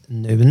mig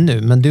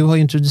nu, men du har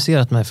ju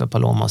introducerat mig för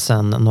Paloma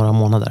sedan några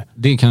månader.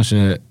 Det är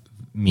kanske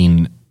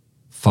min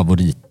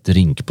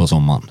favoritdrink på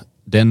sommaren.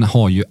 Den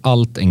har ju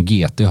allt en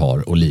GT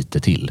har och lite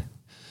till.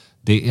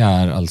 Det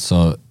är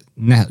alltså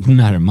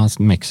närmast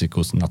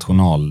Mexikos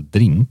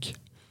nationaldrink.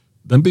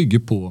 Den bygger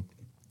på,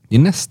 det är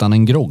nästan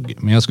en grogg,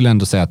 men jag skulle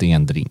ändå säga att det är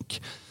en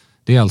drink.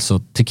 Det är alltså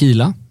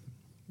tequila,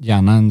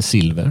 gärna en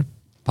silver.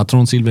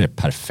 Patron silver är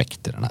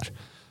perfekt i den här.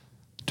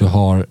 Du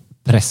har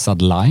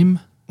pressad lime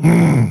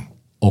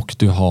och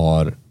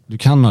du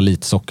kan ha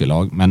lite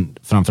sockerlag, men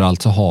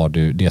framförallt så har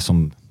du det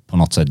som på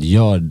något sätt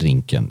gör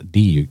drinken, det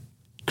är ju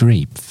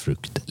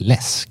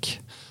grapefruktläsk.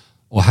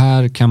 Och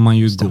här kan man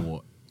ju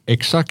gå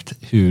exakt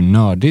hur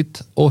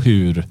nördigt och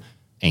hur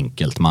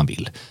enkelt man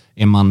vill.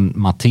 Är man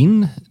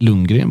Martin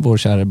Lundgren, vår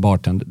kära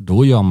bartender,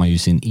 då gör man ju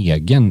sin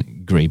egen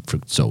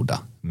grapefruktsoda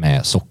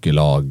med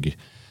sockerlag,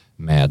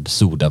 med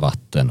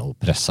sodavatten och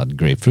pressad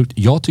grapefrukt.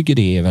 Jag tycker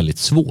det är väldigt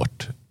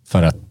svårt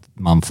för att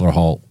man får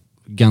ha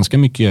ganska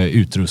mycket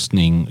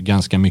utrustning,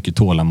 ganska mycket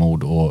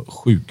tålamod och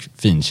sjuk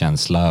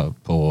finkänsla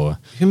på...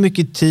 Hur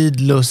mycket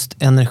tid, lust,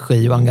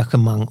 energi och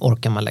engagemang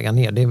orkar man lägga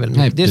ner? Det är väl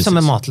det är som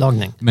en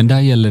matlagning. Men där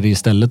gäller det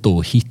istället då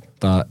att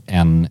hitta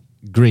en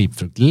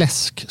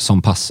grapefruktläsk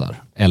som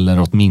passar.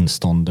 Eller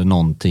åtminstone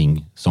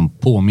någonting som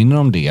påminner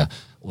om det.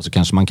 Och så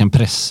kanske man kan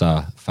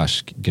pressa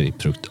färsk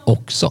grapefrukt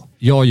också.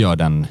 Jag gör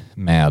den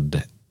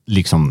med,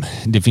 liksom,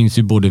 det finns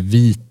ju både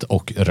vit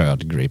och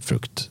röd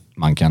grapefrukt.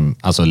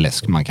 Alltså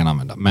läsk man kan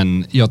använda.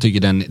 Men jag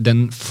tycker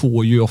den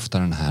får ju ofta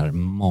den här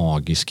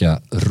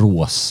magiska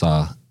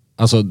rosa.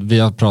 Alltså vi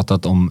har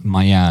pratat om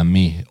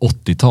Miami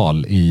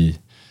 80-tal i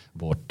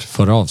vårt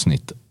förra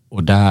avsnitt.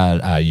 Och där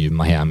är ju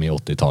Miami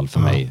 80-tal för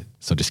mig.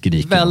 Så det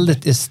skriker.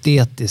 Väldigt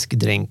estetisk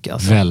drink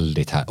alltså.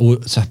 Väldigt här. Och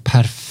så här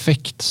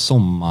perfekt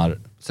sommar.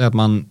 Så att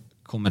man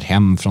kommer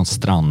hem från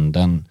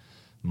stranden.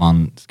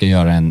 Man ska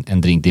göra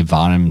en drink. Det är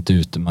varmt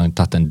ute. Man har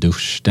tagit en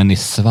dusch. Den är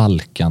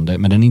svalkande.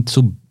 Men den är inte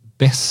så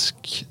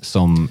besk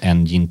som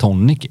en gin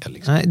tonic är.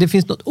 Liksom. Nej, det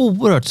finns något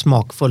oerhört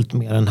smakfullt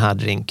med den här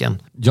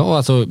drinken. Ja,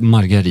 alltså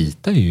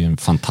Margarita är ju en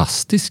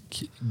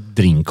fantastisk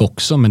drink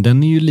också. Men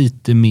den är ju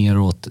lite mer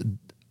åt...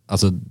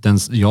 Alltså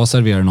jag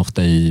serverar den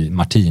ofta i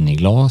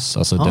martiniglas.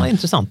 Alltså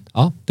intressant.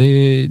 Ja, det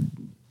är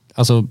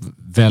alltså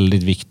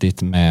väldigt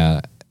viktigt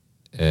med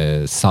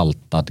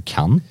saltad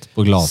kant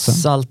på glasen.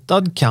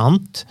 Saltad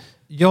kant.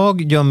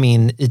 Jag gör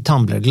min i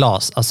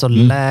tumblerglas, alltså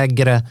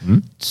lägre,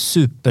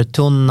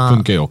 supertunna.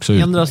 Funkar ju också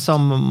ändra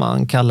som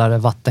man kallar det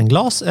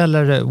vattenglas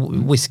eller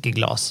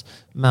whiskyglas.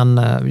 Men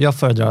jag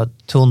föredrar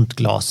tunt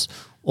glas.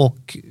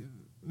 Och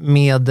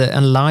med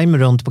en lime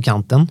runt på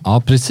kanten.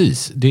 Ja,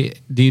 precis. Det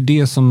är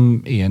det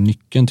som är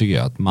nyckeln tycker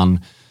jag.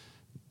 Att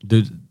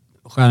du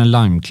skär en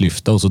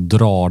limeklyfta och så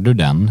drar du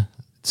den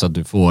så att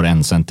du får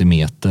 1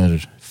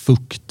 centimeter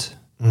fukt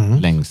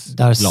längs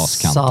där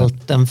glaskanten.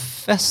 Salten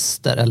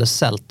fäster, eller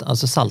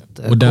alltså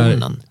saltkornen. Och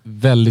där,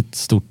 väldigt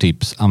stort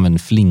tips,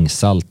 använd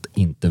flingsalt,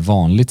 inte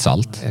vanligt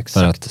salt. Exakt.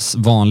 För att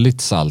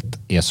vanligt salt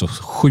är så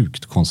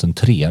sjukt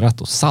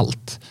koncentrerat och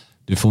salt.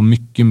 Du får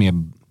mycket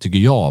mer, tycker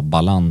jag,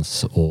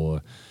 balans och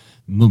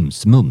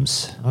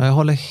mums. Ja, jag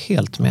håller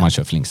helt med. Om man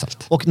kör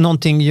flingsalt. Och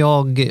någonting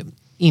jag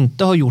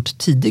inte har gjort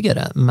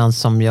tidigare, men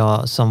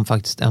som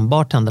faktiskt en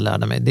bartender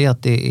lärde mig, det är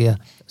att det är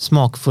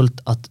smakfullt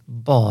att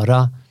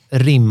bara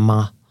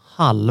rimma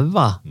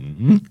halva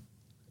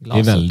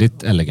glaset. Det är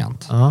väldigt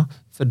elegant. Ja,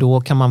 För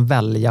då kan man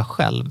välja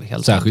själv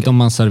helt Särskilt enkelt. om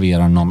man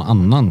serverar någon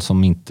annan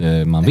som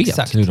inte man vet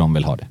Exakt. hur de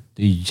vill ha det.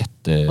 Det är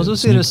jätte. Och så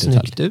ser det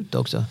snyggt ut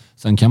också.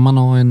 Sen kan man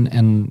ha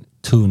en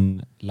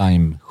tunn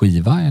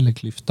limeskiva eller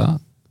klyfta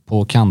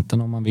på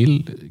kanten om man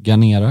vill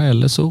garnera,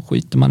 eller så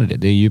skiter man i det.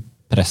 Det är ju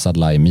pressad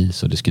lime i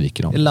så det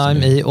skriker om.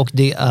 Lime i och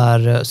det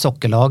är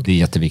sockerlag. Det är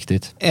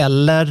jätteviktigt.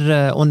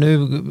 Eller, och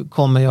nu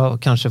kommer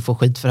jag kanske få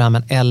skit för det här,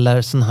 men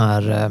eller sån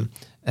här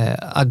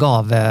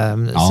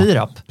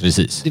agave-sirap. Ja,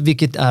 precis.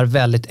 Vilket är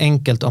väldigt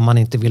enkelt om man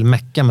inte vill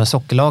mecka med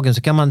sockerlagen,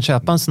 så kan man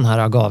köpa en sån här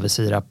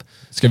agave-sirap.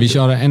 Ska vi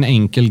köra en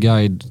enkel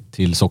guide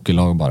till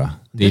sockerlag bara?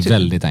 Det är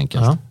väldigt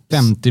enkelt. Ja.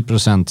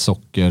 50%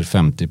 socker,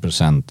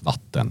 50%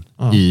 vatten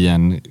i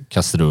en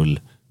kastrull.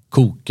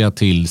 Koka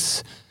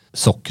tills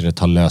sockret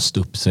har löst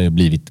upp sig och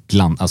blivit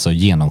alltså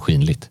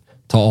genomskinligt.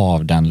 Ta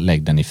av den,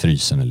 lägg den i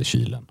frysen eller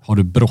kylen. Har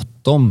du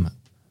bråttom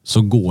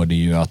så går det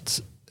ju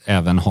att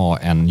även ha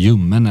en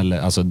ljummen, eller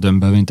alltså den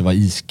behöver inte vara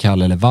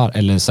iskall eller varm,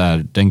 eller så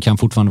här, den kan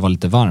fortfarande vara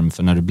lite varm,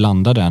 för när du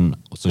blandar den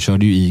och så kör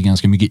du ju i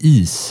ganska mycket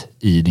is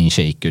i din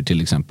shaker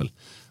till exempel.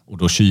 Och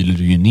då kyler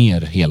du ju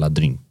ner hela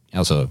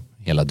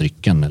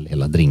drycken eller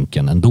hela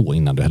drinken ändå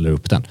innan du häller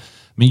upp den.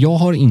 Men jag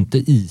har inte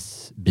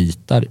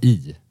isbitar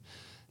i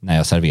när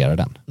jag serverar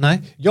den.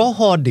 Nej, jag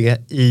har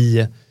det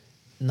i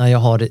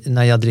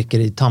när jag dricker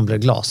i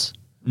tumblerglas.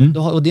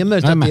 Och det är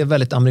möjligt att det är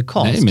väldigt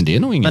amerikanskt. Nej, men det är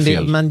nog inget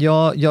fel. Men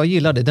jag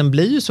gillar det. Den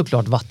blir ju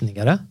såklart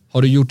vattnigare.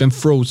 Har du gjort en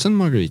frozen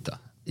margarita?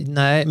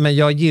 Nej, men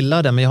jag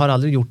gillar det, men jag har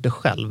aldrig gjort det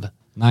själv.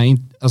 Nej,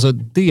 alltså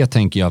det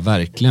tänker jag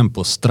verkligen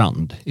på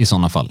strand i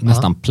sådana fall.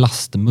 Nästan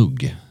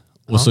plastmugg.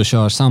 Och så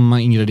kör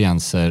samma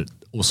ingredienser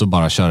och så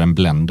bara kör en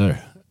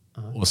blender.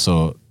 Och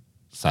så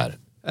här,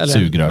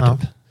 sugrör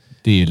typ.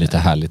 Det är ju lite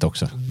härligt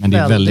också. Men det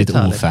är väldigt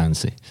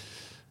ofancy.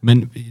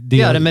 Men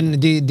det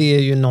är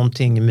ju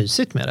någonting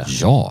mysigt med det.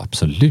 Ja,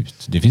 absolut.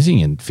 Det finns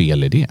ingen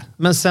fel i det.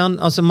 Men sen,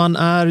 alltså man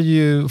är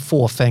ju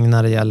fåfäng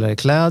när det gäller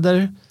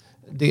kläder,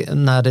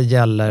 när det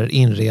gäller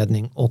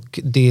inredning, och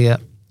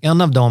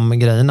en av de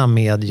grejerna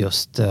med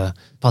just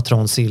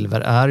Patron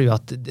Silver är ju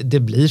att det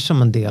blir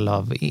som en del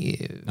av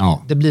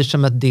det blir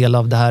som ett del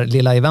av det här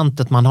lilla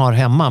eventet man har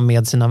hemma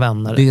med sina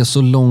vänner. Det är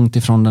så långt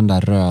ifrån den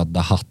där röda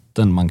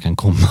hatten man kan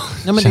komma.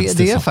 Ja, men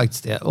det är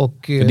faktiskt det. Och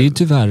det är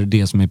tyvärr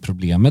det som är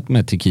problemet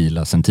med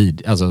tequila sen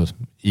tid, alltså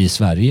i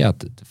Sverige,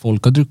 att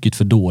folk har druckit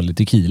för dålig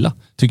tequila,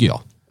 tycker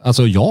jag.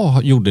 Alltså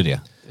jag gjorde det.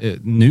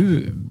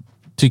 Nu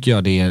tycker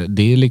jag det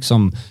är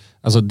liksom,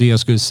 alltså det jag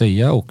skulle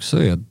säga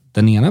också är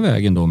den ena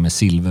vägen då med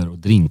silver och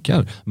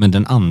drinkar, men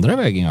den andra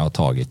vägen jag har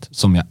tagit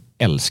som jag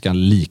älskar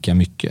lika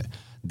mycket,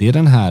 det är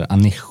den här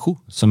Anejo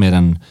som är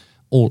den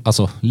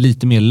alltså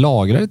lite mer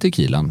lagrade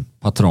tequilan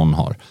Patron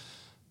har,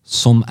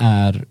 som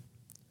är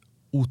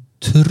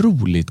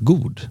otroligt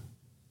god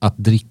att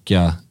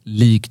dricka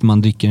likt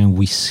man dricker en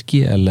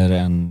whisky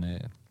eller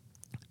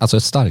alltså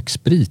ett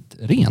starksprit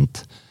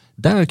rent.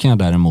 Där kan jag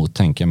däremot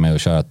tänka mig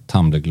att köra ett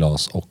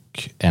tumblerglas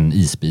och en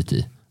isbit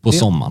i på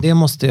sommaren. Det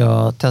måste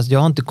jag testa. Jag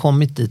har inte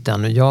kommit dit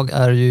ännu. Jag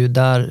är ju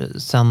där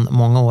sedan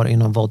många år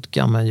inom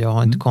vodka, men jag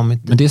har inte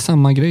kommit dit. Men det är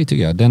samma grej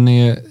tycker jag. Den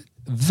är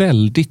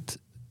väldigt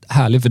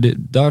härlig, för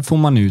där får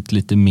man ut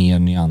lite mer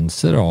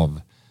nyanser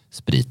av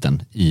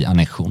spriten i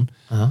Anejon.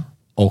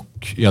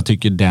 Och jag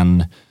tycker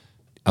den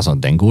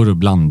går att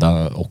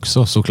blanda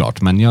också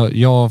såklart, men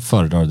jag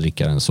föredrar att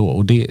dricka den så.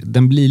 Och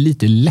den blir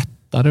lite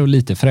lättare och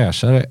lite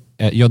fräschare.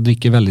 Jag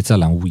dricker väldigt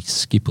sällan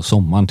whisky på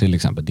sommaren till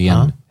exempel. Det är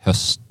en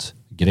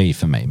höstgrej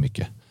för mig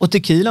mycket. Och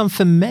tequilan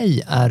för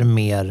mig är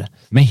mer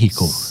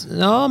Mexico.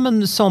 Ja,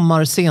 men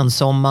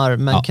sensommar,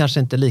 men kanske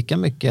inte lika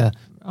mycket.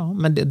 Ja,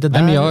 men det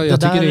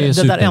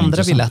där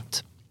ändrar vi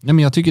lätt. Nej,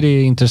 men jag tycker det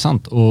är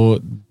intressant, och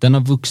den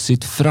har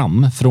vuxit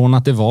fram från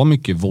att det var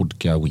mycket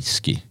vodka,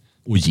 whisky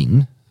och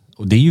gin.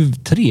 Och det är ju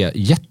 3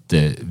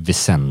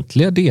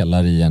 jätteväsentliga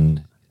delar i en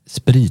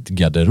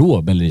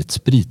spritgarderob eller i ett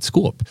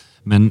spritskåp.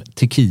 Men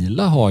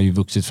tequila har ju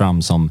vuxit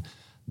fram som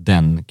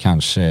den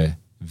kanske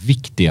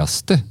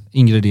viktigaste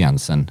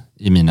ingrediensen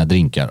i mina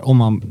drinkar.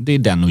 Det är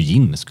den och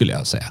gin skulle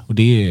jag säga. Och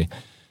det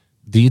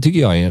tycker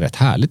jag är rätt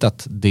härligt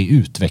att det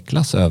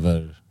utvecklas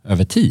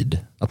över tid.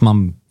 Att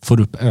man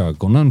får upp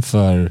ögonen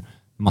för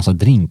massa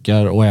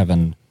drinkar och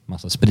även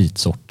massa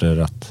spritsorter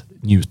att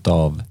njuta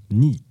av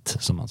nit,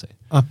 som man säger.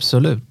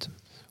 Absolut.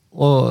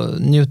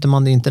 Och njuter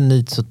man det inte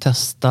nit, så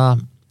testa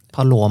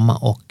Paloma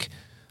och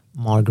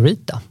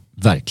Margarita.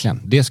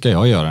 Verkligen. Det ska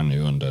jag göra nu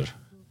under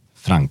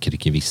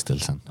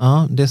Frankrike-vistelsen.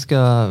 Ja, det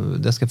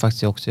ska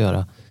faktiskt jag också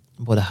göra.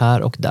 Både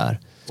här och där.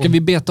 Ska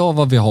vi beta av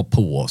vad vi har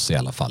på oss i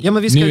alla fall? Ja,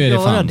 men vi ska nu är göra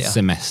det fan det.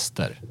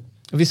 semester.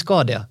 Vi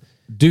ska det.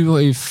 Du har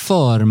ju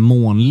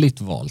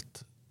förmånligt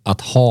valt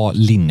att ha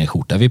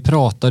linneskjorta. Vi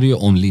pratade ju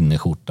om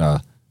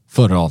linneskjorta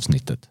förra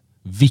avsnittet.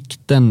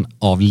 Vikten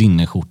av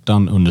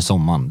linneskjortan under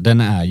sommaren,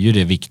 den är ju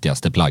det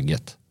viktigaste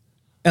plagget.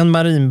 En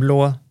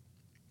marinblå.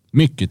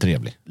 Mycket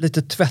trevlig.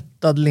 Lite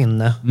tvättad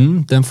linne.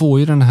 Den får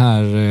ju den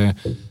här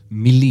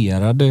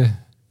milerade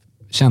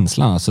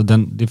känslan. Alltså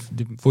det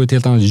får ett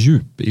helt annat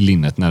djup i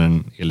linnet när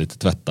den är lite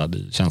tvättad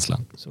i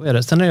känslan. Så är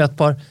det. Sen är det ett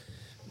par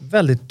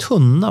väldigt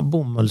tunna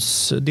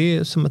bomulls... Det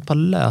är som ett par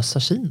lösa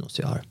chinos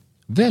jag har.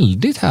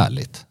 Väldigt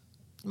härligt.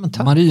 Men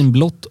tack.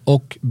 Marinblått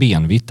och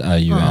benvitt är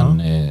ju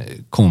en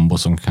kombo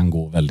som kan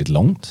gå väldigt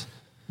långt.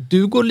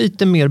 Du går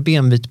lite mer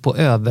benvitt på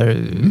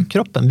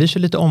överkroppen. Vi kör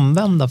lite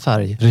omvända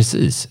färg.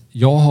 Precis.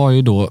 Jag har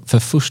ju då för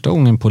första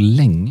gången på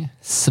länge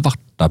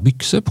svarta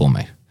byxor på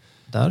mig.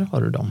 Där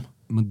har du dem.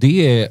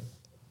 Det är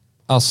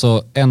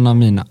alltså en av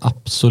mina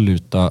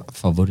absoluta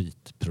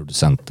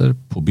favoritproducenter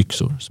på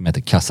byxor som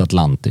heter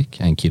Casatlantic.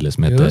 En kille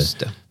som heter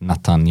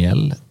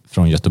Nathaniel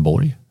från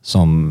Göteborg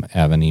som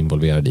även är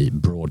involverad i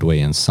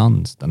Broadway &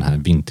 Sons, den här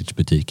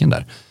vintagebutiken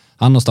där.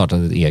 Han har startat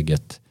ett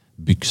eget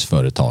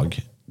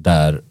byxföretag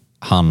där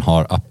han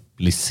har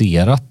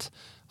applicerat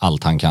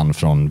allt han kan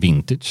från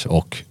vintage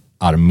och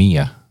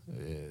armé.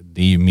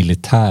 Det är ju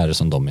militär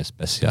som de är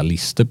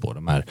specialister på.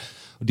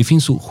 Och det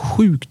finns så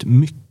sjukt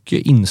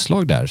mycket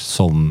inslag där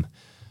som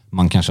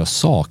man kanske har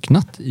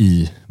saknat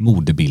i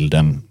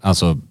modebilden.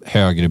 Alltså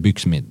högre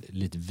byxor med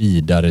lite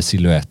vidare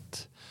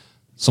silhuett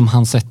som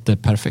han sätter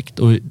perfekt.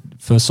 Och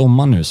för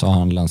sommaren nu så har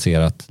han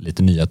lanserat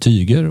lite nya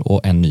tyger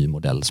och en ny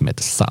modell som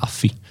heter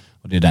Safi.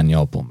 Och det är den jag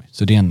har på mig.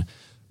 Så det är en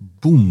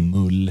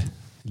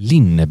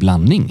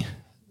bomull-linneblandning.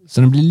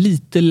 Så den blir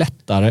lite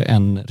lättare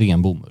än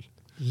ren bomull.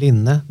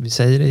 Linne, vi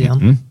säger det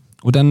igen. Mm.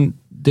 Och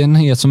den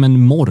är som en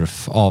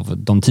morf av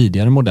de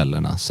tidigare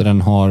modellerna. Så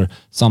den har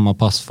samma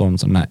passform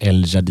som den här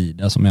El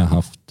Jadida som jag har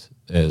haft.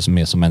 Som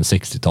är som en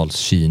 60-tals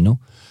chino.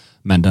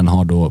 Men den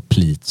har då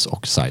pleats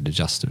och side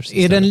adjusters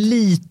istället. Är den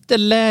lite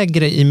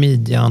lägre i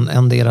midjan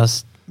än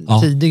deras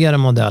tidigare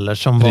modeller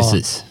som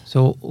var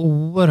så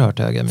oerhört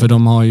höga? För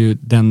de har ju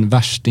den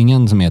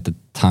värstingen som heter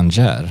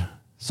Tanger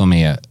som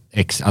är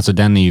alltså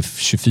den är ju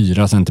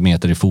 24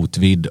 centimeter i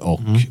fotvidd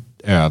och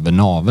över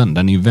naven.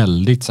 Den är ju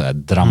väldigt så här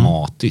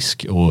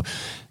dramatisk och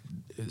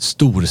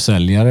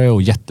storsäljare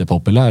och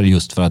jättepopulär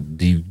just för att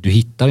du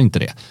hittar inte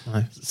det.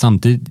 Nej.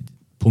 Samtidigt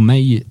på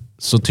mig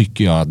så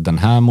tycker jag att den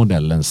här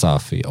modellen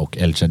Safi och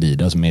El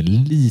Jadida som är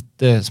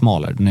lite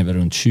smalare, den är väl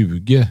runt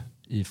 20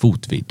 i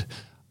fotvidd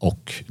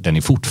och den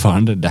är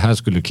fortfarande, det här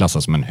skulle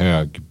klassas som en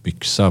hög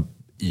byxa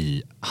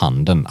i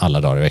handen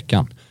alla dagar i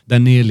veckan.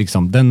 Den är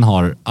liksom, den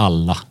har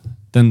alla,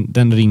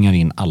 den ringar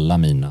in alla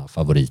mina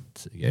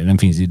favoritgrejer. Den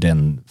finns i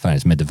den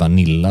färgen som heter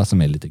Vanilla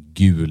som är lite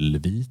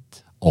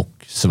gulvit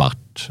och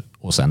svart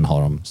och sen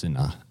har de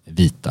sina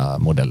vita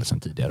modeller sedan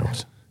tidigare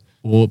också.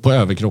 Och på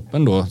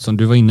överkroppen då, som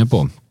du var inne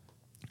på,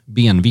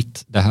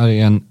 benvitt. Det här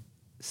är en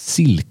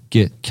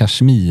silke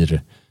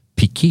kashmir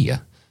piké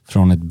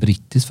från ett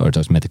brittiskt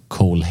företag som heter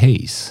Cole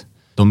Hayes.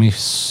 De är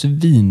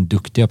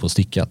svinduktiga på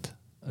stickat.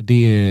 Det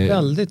är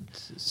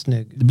väldigt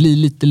snygg. Det blir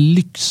lite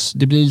lyx.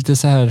 Det blir lite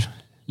så här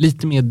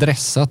lite mer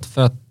dressat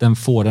för att den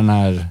får den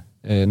här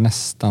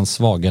nästan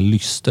svaga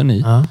lysten i.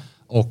 Ja.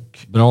 Och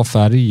bra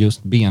färg,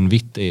 just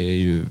benvitt är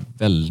ju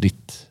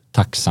väldigt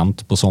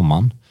tacksamt på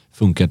sommaren.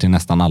 Funkar till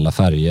nästan alla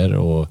färger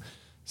och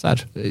så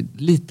här,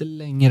 lite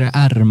längre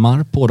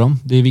ärmar på dem.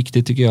 Det är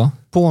viktigt tycker jag.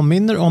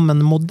 Påminner om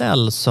en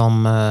modell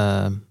som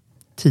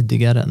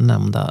tidigare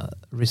nämnda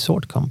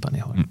Resort Company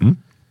har.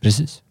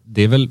 Precis.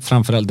 Det är väl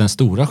framförallt den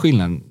stora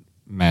skillnaden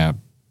med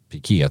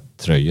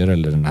pikétröjor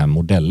eller den här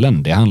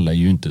modellen. Det handlar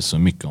ju inte så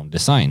mycket om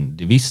design.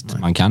 Det visst,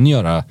 man kan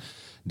göra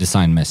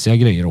designmässiga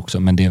grejer också,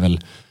 men det är väl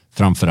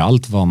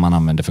framförallt vad man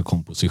använder för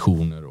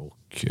kompositioner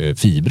och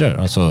fibrer.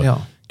 Alltså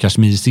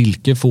Kashmir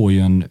silke får ju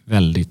en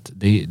väldigt,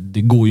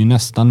 det går ju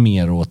nästan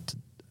mer åt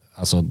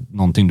alltså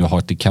någonting du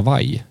har till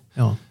kavaj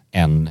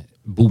än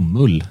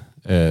bomull.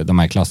 De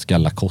här klassiska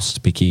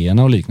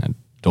Lacoste-pikéerna och liknande,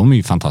 de är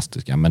ju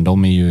fantastiska, men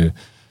de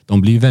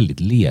blir ju väldigt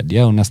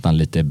lediga och nästan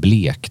lite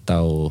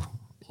blekta och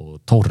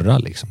torra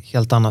liksom.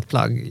 Helt annat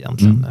plagg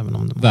egentligen. Även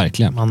om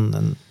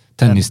verkligen.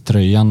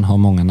 Tenniströjan har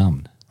många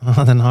namn.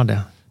 Ja, den har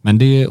det. Men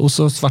det är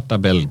också svarta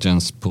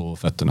Belgians på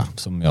fötterna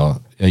som jag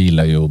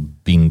gillar ju att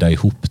binda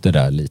ihop det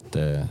där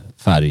lite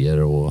färger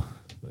och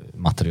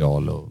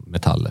material och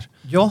metaller.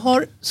 Jag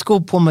har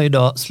skor på mig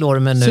idag, slår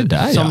det mig nu,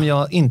 där, som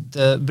jag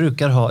inte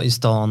brukar ha i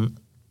stan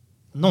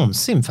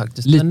någonsin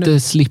faktiskt. Lite nu...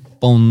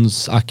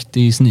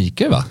 slip-ons-aktig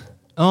sneaker va?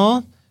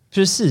 Ja,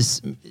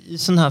 precis. I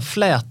sån här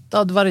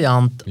flätad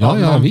variant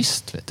av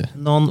visst, vet du.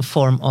 Någon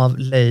form av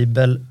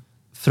label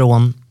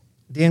från,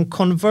 det är en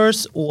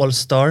Converse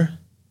All-Star.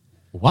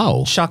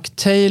 Wow. Chuck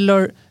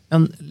Taylor,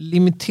 en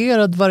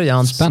limiterad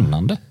variant.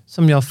 Spännande.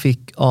 Som jag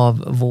fick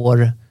av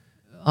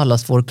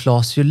allas vår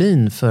Claes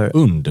Julin för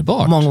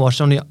många år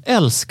sedan. Jag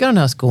älskar den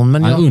här skon.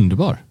 Men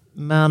underbar.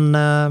 Men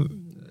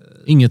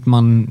inget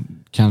man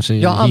kanske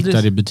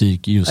hittar i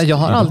butik just jag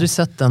har idag. aldrig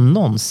sett den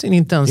någonsin.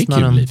 Inte ens det är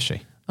kul i och för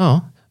sig.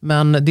 Ja,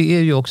 men det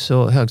är ju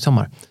också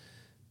högsommar.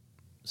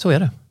 Så är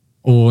det.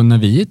 Och när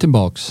vi är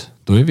tillbaks,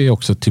 då är vi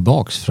också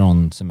tillbaks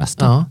från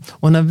semestern. Ja,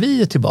 och när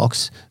vi är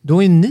tillbaks,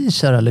 då är ni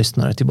kära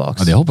lyssnare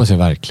tillbaks. Ja, det hoppas jag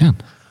verkligen.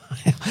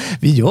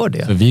 Vi gör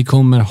det. För vi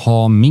kommer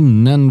ha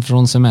minnen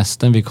från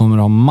semestern. Vi kommer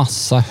ha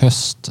massa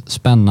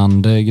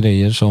spännande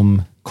grejer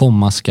som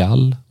komma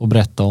skall och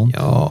berätta om.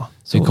 Ja.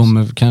 Det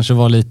kommer kanske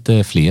vara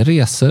lite fler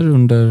resor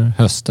under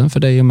hösten för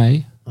dig och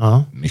mig.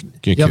 Ja.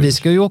 Mycket kul. Ja, vi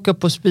ska ju åka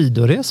på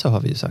Speedo-resa har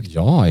vi ju sagt.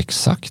 Ja,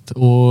 exakt.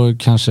 Och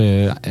kanske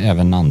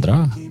även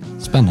andra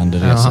spännande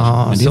resor.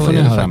 Ja, men det så får ni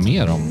är det höra faktiskt.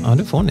 mer om Ja,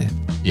 det får ni.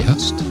 i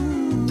höst.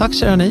 Tack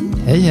kära ni.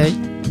 Hej hej.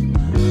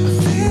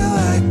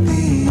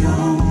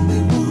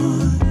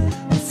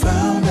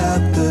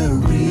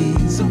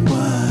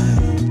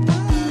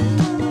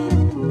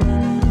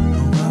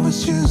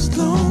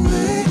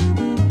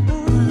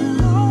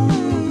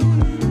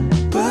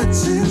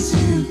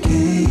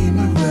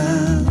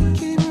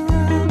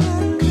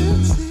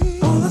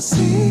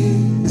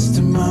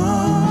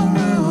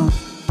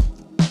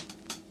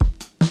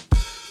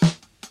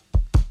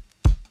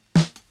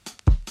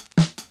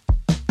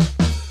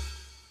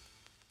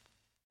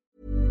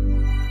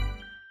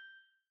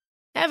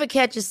 Ever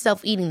catch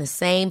yourself eating the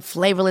same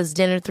flavorless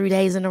dinner 3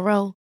 days in a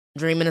row?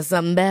 Dreaming of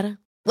something better?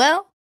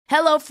 Well,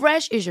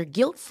 HelloFresh is your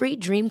guilt-free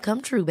dream come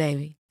true,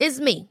 baby.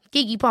 It's me,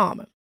 Keke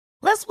Palmer.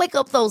 Let's wake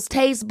up those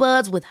taste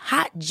buds with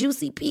hot,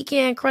 juicy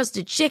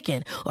pecan-crusted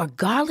chicken or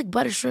garlic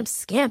butter shrimp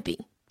scampi.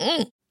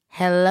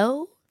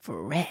 Hello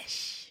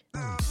Fresh.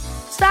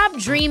 Stop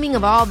dreaming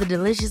of all the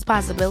delicious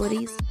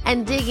possibilities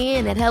and dig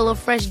in at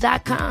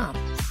HelloFresh.com.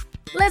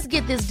 Let's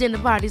get this dinner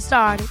party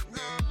started.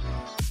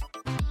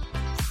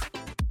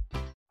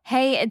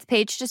 Hey, it's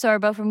Paige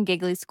DeSorbo from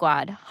Giggly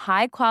Squad.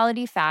 High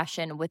quality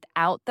fashion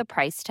without the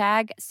price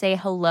tag. Say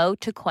hello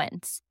to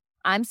Quince.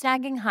 I'm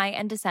snagging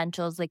high-end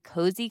essentials like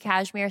cozy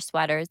cashmere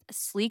sweaters,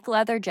 sleek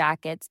leather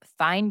jackets,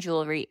 fine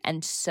jewelry,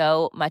 and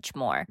so much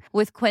more.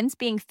 With Quince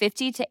being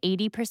 50 to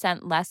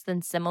 80% less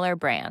than similar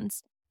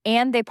brands.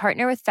 And they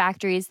partner with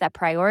factories that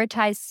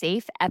prioritize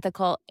safe,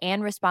 ethical,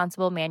 and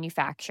responsible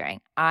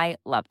manufacturing. I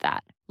love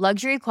that.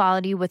 Luxury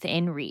quality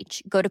within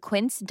reach. Go to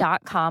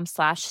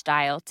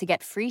quince.com/style to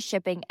get free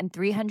shipping and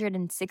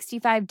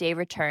 365-day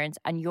returns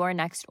on your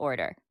next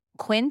order.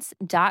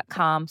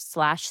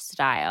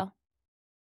 Quince.com/style.